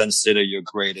would you consider your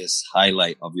greatest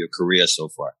highlight of your career so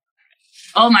far?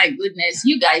 Oh my goodness.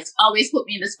 You guys always put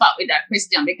me in the spot with that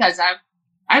question because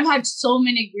I've had so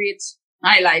many great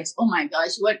highlights. Oh my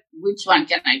gosh. Which one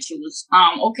can I choose?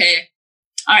 Okay.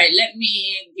 All right. Let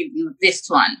me give you this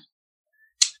one.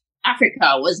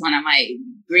 Africa was one of my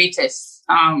greatest,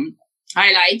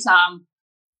 highlights.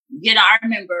 You know, I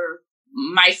remember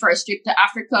my first trip to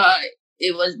Africa.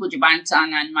 It was Buju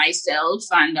Banton and myself.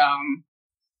 And,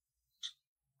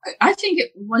 I think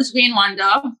it was Wayne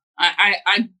Wonder.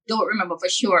 I don't remember for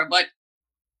sure, but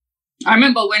I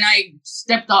remember when I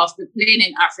stepped off the plane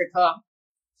in Africa,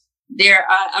 there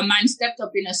a man stepped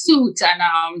up in a suit,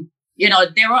 and you know,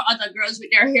 there were other girls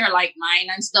with their hair like mine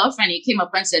and stuff, and he came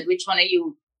up and said, "Which one of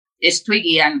you is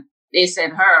Twiggy?" And they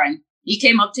said her, and he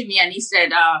came up to me and he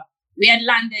said, "We had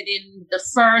landed in the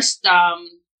first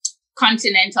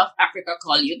continent of Africa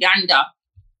called Uganda,"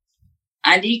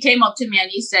 and he came up to me and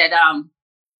he said,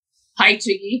 "Hi,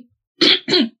 Twiggy."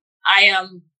 I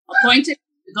am appointed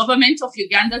the government of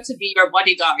Uganda to be your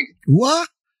bodyguard. What?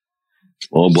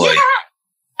 Oh boy. Yeah.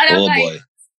 And boy.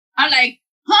 I'm like,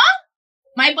 huh?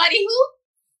 My body who?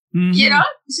 Mm-hmm. You know?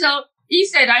 So he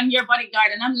said, I'm your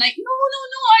bodyguard. And I'm like, no.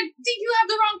 I think you have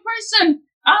the wrong person.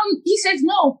 He says,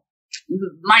 no,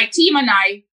 my team and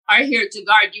I are here to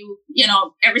guard you, you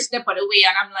know, every step of the way.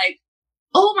 And I'm like,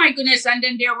 oh my goodness. And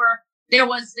then there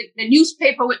was the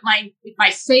newspaper with my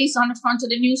face on the front of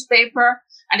the newspaper,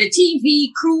 and the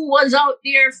TV crew was out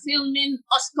there filming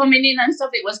us coming in and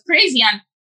stuff. It was crazy. And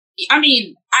I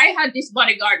mean, I had this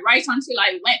bodyguard right until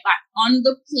I went back on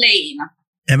the plane.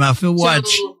 And if you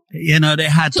watch, you know, they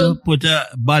had to put a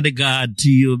bodyguard to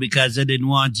you because they didn't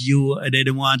want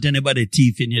anybody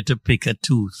teeth in you to pick a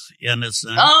tooth. You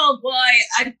understand? Oh boy.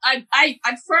 I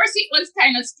at first it was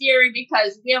kind of scary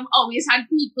because we have always had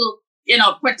people, you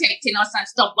know, protecting us and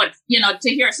stuff. But, you know, to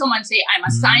hear someone say, I'm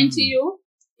assigned to you,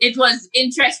 it was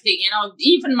interesting. You know,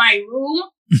 even my room,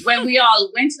 when we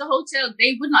all went to the hotel,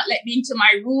 they would not let me into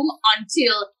my room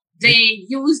until they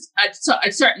used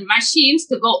a certain machines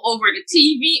to go over the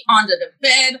TV, under the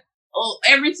bed,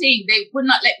 everything. They would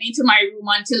not let me into my room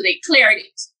until they cleared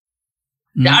it.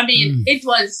 I mean, it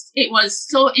was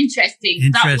so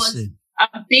interesting. That was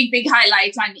a big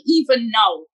highlight. And even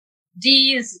now,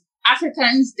 these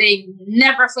Africans, they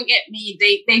never forget me.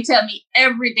 They tell me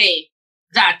every day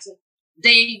that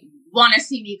they want to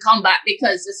see me come back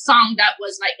because the song that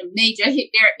was like a major hit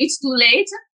there, It's Too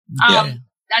Late.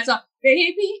 That's a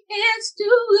baby, it's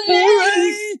too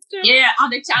late. Yeah, on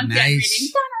the champion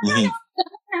reading.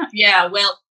 Yeah,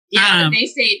 well, they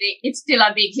say it's still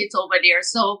a big hit over there.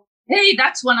 So, hey,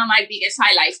 that's one of my biggest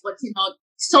highlights. But, you know,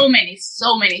 so many.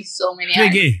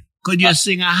 Twiggy, could you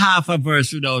sing a half a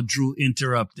verse without Drew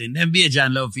interrupting? Then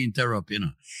Bajan love to interrupt, you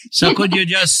know. So could you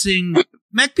just sing,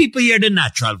 make people hear the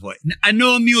natural voice? I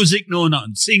know music, no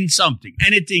none. Sing something,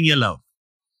 anything you love.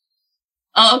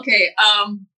 Okay.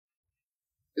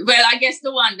 Well, I guess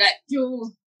the one that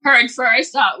you heard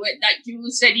first, that you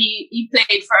said he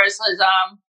played first was,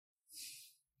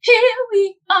 here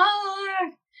we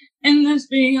are in this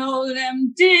big old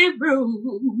empty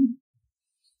room,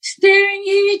 staring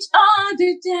each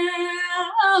other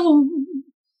down.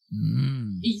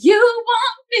 You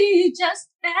want me just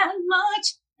as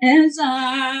much as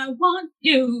I want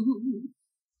you.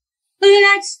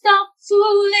 Let's stop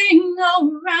fooling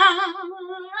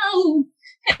around.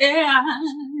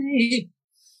 Hey,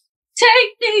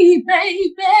 take me,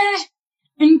 baby,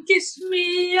 and kiss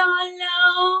me all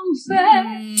over.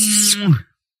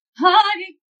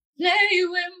 Honey, play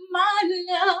with my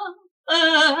love.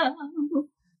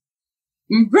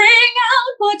 Bring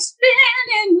out what's been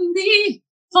in me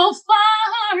for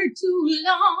far too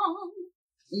long.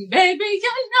 Baby,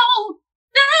 you know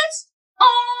that's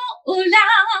all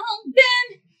I've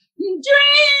been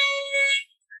dreaming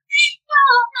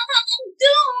of.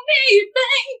 Do me,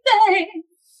 baby,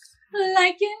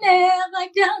 like you never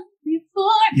done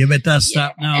before. You better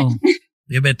stop now.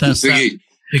 You better stop.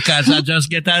 Because I just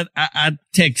get a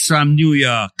text from New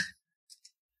York.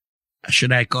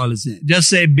 Should I call his name? Just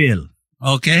say Bill.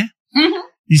 Okay? Mm-hmm.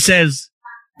 He says,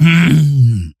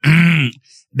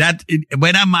 that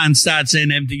when a man starts saying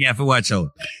everything, you have to watch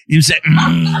out. He say,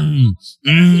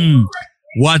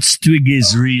 what's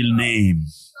Twiggy's real name?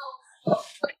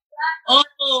 Oh.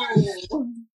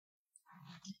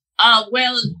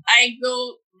 Well, I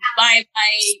go by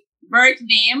my birth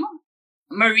name,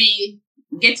 Marie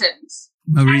Gittins.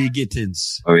 Marie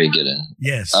Gittins. Marie Gittins.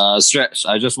 Yes. Stretch,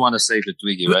 I just want to say to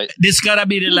Twiggy, right? This gotta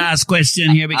be the last question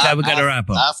here because we gotta wrap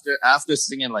up. After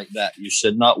singing like that, you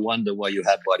should not wonder why you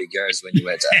had bodyguards when you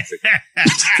went to Africa.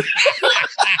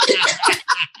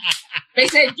 They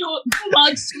said, you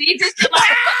mug sweet is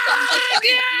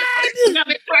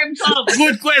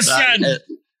Good question.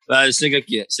 Sing a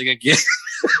kid.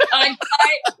 I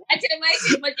tell my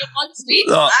kid, but you mug sweet.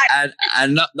 No,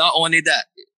 and not only that,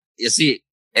 you see,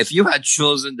 if you had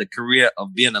chosen the career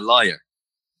of being a lawyer,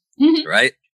 mm-hmm.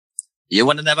 right, you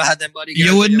would have never had that bodyguard.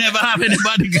 You would never have any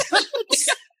bodyguard.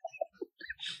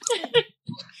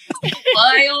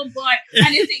 Boy, oh boy.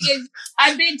 And the thing is,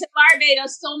 I've been to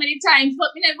Barbados so many times,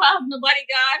 but we never have no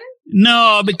bodyguard.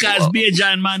 No, because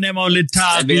Bajan man, them only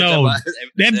talk loud.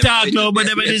 Them talk loud, but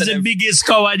them is the biggest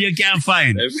coward you can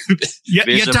find.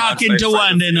 You're talking to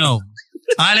one, they know.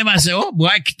 All them say, oh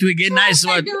boy, Twiggy, nice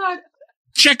one. God.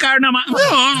 Check our number.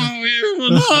 All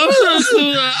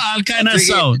kind of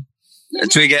sound.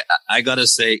 Twiggy, I gotta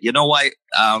say, you know why?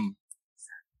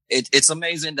 It's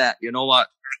amazing that, you know what?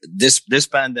 This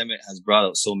pandemic has brought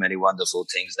out so many wonderful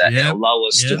things that allow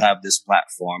us to have this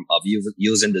platform of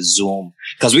using the Zoom.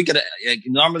 Because we could,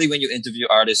 normally when you interview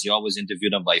artists, you always interview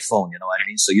them by phone, you know what I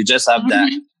mean? So you just have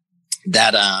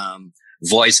that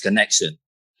voice connection.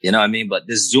 You know what I mean? But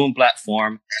this Zoom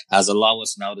platform has allowed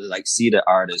us now to like see the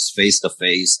artist face to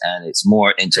face, and it's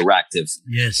more interactive.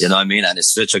 Yes. You know what I mean? And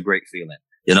it's such a great feeling.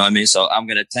 You know what I mean? So I'm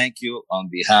going to thank you on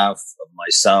behalf of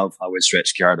myself, Howard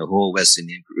Stretch Care, the whole West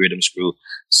Indian Rhythms crew,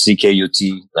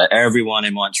 CKUT, everyone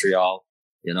in Montreal.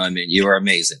 You know what I mean? You are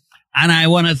amazing. And I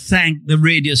want to thank the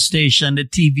radio station, the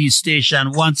TV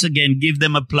station. Once again, give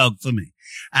them a plug for me.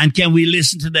 And can we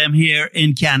listen to them here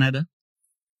in Canada?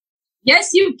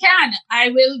 Yes, you can. I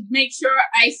will make sure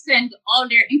I send all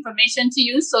their information to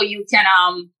you so you can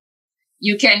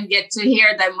get to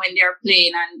hear them when they're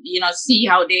playing and, you know, see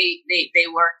how they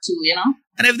work too, you know.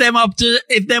 And if them up to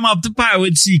par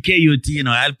with CKUT, you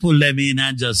know, I'll pull them in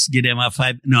and just give them a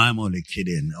 5. No, I'm only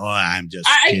kidding. Or I'm just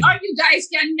kidding. Or you guys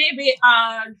can maybe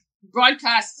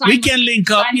broadcast. We can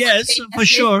link up, yes, for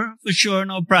sure,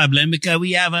 no problem. Because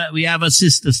we have a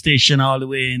sister station all the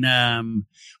way in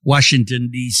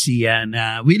Washington D.C. and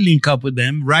we link up with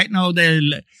them right now. They're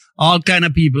all kind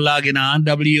of people logging on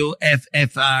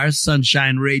WFFR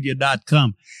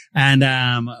sunshineradio.com, and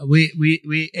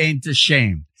we ain't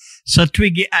ashamed. So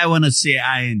Twiggy, I want to say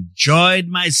I enjoyed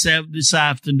myself this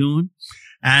afternoon,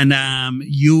 and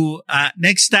you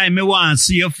next time I want to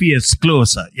see your face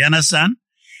closer. You understand?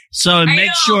 So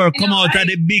make sure come out of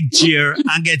the big chair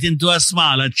and get into a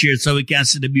smaller chair so we can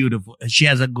see the beautiful. She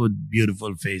has a good,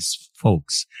 beautiful face,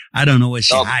 folks. I don't know where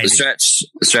she hides. Stretch.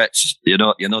 You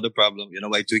know the problem. You know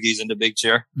why Twiggy's in the big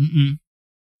chair? Mm-mm.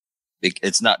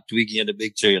 It's not Twiggy in the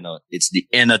big chair. You know, it's the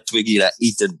inner Twiggy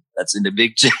that's in the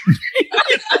big chair.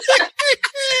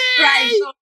 Right.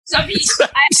 So I'm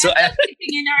sitting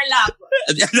in her lap.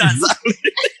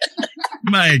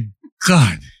 My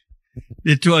God.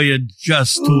 They throw you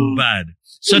just too bad.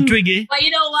 So Twiggy. But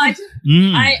you know what?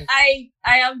 I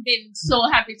have been so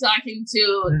happy talking to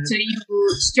you,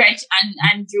 Stretch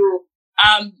and Drew.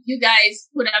 You guys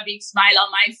put a big smile on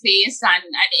my face and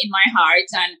in my heart.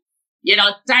 And, you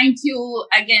know, thank you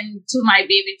again to my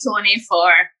baby Tony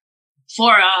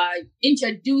for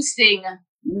introducing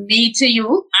me to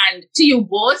you and to you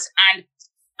both. And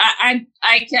I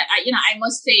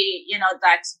must say, you know,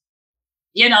 that,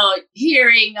 you know,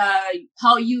 hearing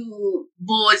how you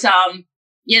both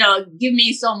give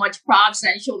me so much props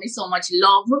and show me so much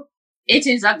love. It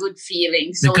is a good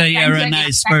feeling. So because you're a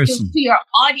nice person. Thank you to your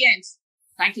audience.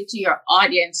 Thank you to your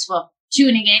audience for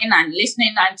tuning in and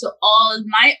listening, and to all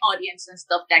my audience and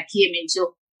stuff that came into.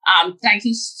 Thank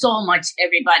you so much,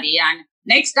 everybody. And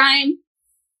next time,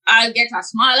 I'll get a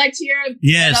smaller chair.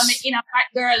 Yes. I'm in a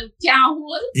fat girl can't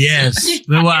hold. Yes.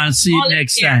 We want to see it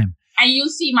next time. And you'll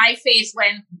see my face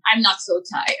when I'm not so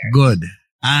tired. Good.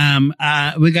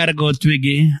 We gotta go,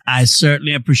 Twiggy. I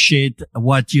certainly appreciate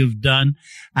what you've done.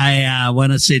 I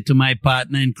want to say to my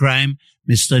partner in crime,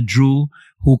 Mr. Drew,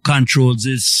 who controls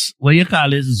this, what you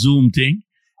call it, Zoom thing.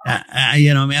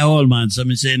 Me old man, so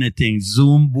me say anything.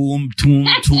 Zoom, boom, toom,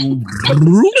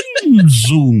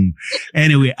 zoom.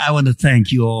 Anyway, I want to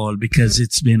thank you all because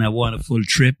it's been a wonderful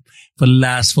trip for the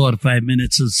last 45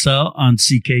 minutes or so on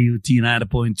CKUT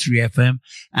 90.3 FM.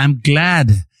 I'm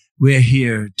glad we're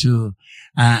here to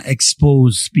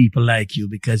expose people like you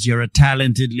because you're a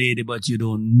talented lady, but you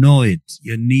don't know it.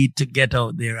 You need to get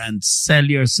out there and sell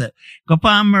yourself. Go for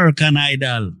American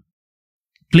Idol.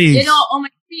 Please. How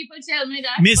many people tell me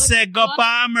that? Me say go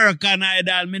for American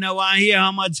Idol. Me no want to hear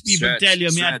how much people tell you.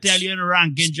 Me I tell you in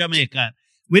rank in Jamaica.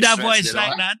 With a voice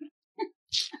like that.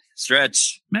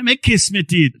 Stretch. Me kiss me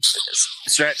teeth.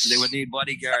 Stretch. They would need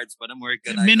bodyguards, but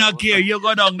American Idol. Me not care. You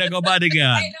go down there, go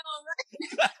bodyguard. I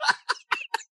know, right?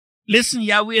 Listen,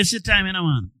 you waste your time,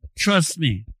 man. Trust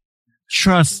me.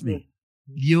 Trust me.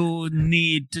 You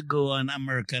need to go on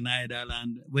American Idol.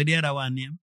 And where the other one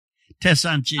name? Tess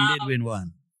and Chin did win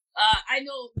one. I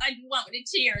know. I do one with the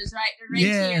cheers, right? The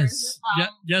red cheers.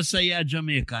 Just say you're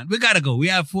Jamaican. We gotta go. We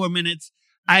have 4 minutes.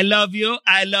 I love you.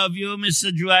 I love you,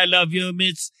 Mr. Drew. I love you,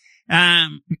 Miss.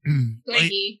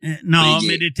 Twiggy. No, Twiggy.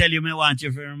 me to tell you, me want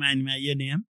you to remind me of your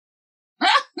name.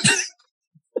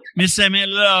 Me say me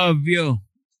love you.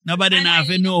 Nobody now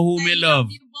know who me love.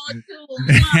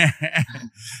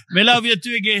 Me love you,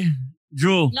 Twiggy.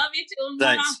 Drew. Love you too.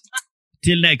 Thanks.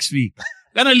 Till next week.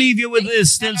 Gonna leave you with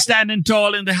this, still standing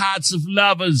tall in the hearts of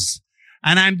lovers.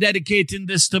 And I'm dedicating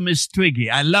this to Miss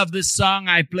Twiggy. I love this song.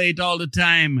 I play it all the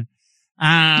time.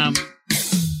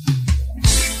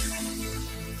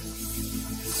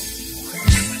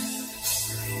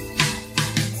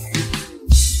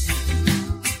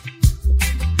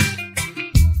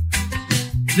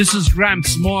 This is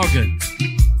Gramps Morgan.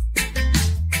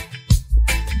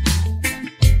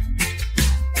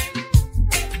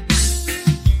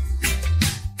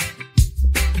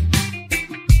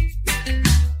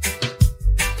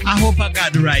 I hope I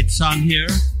got the right song here.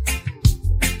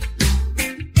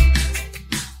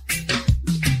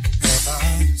 Have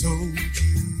I told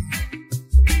you?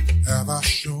 Have I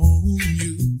shown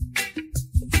you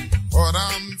what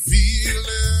I'm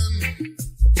feeling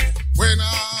when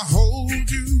I hold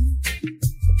you?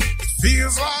 It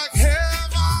feels like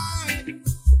heaven.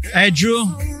 Hey, Drew.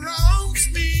 Surrounds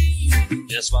me.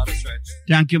 Just want to stretch.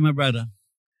 Thank you, my brother.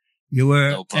 You were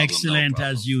No problem, excellent no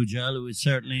problem. as usual. We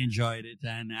certainly enjoyed it.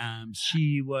 And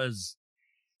she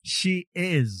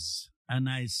is a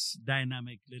nice,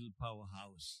 dynamic little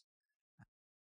powerhouse.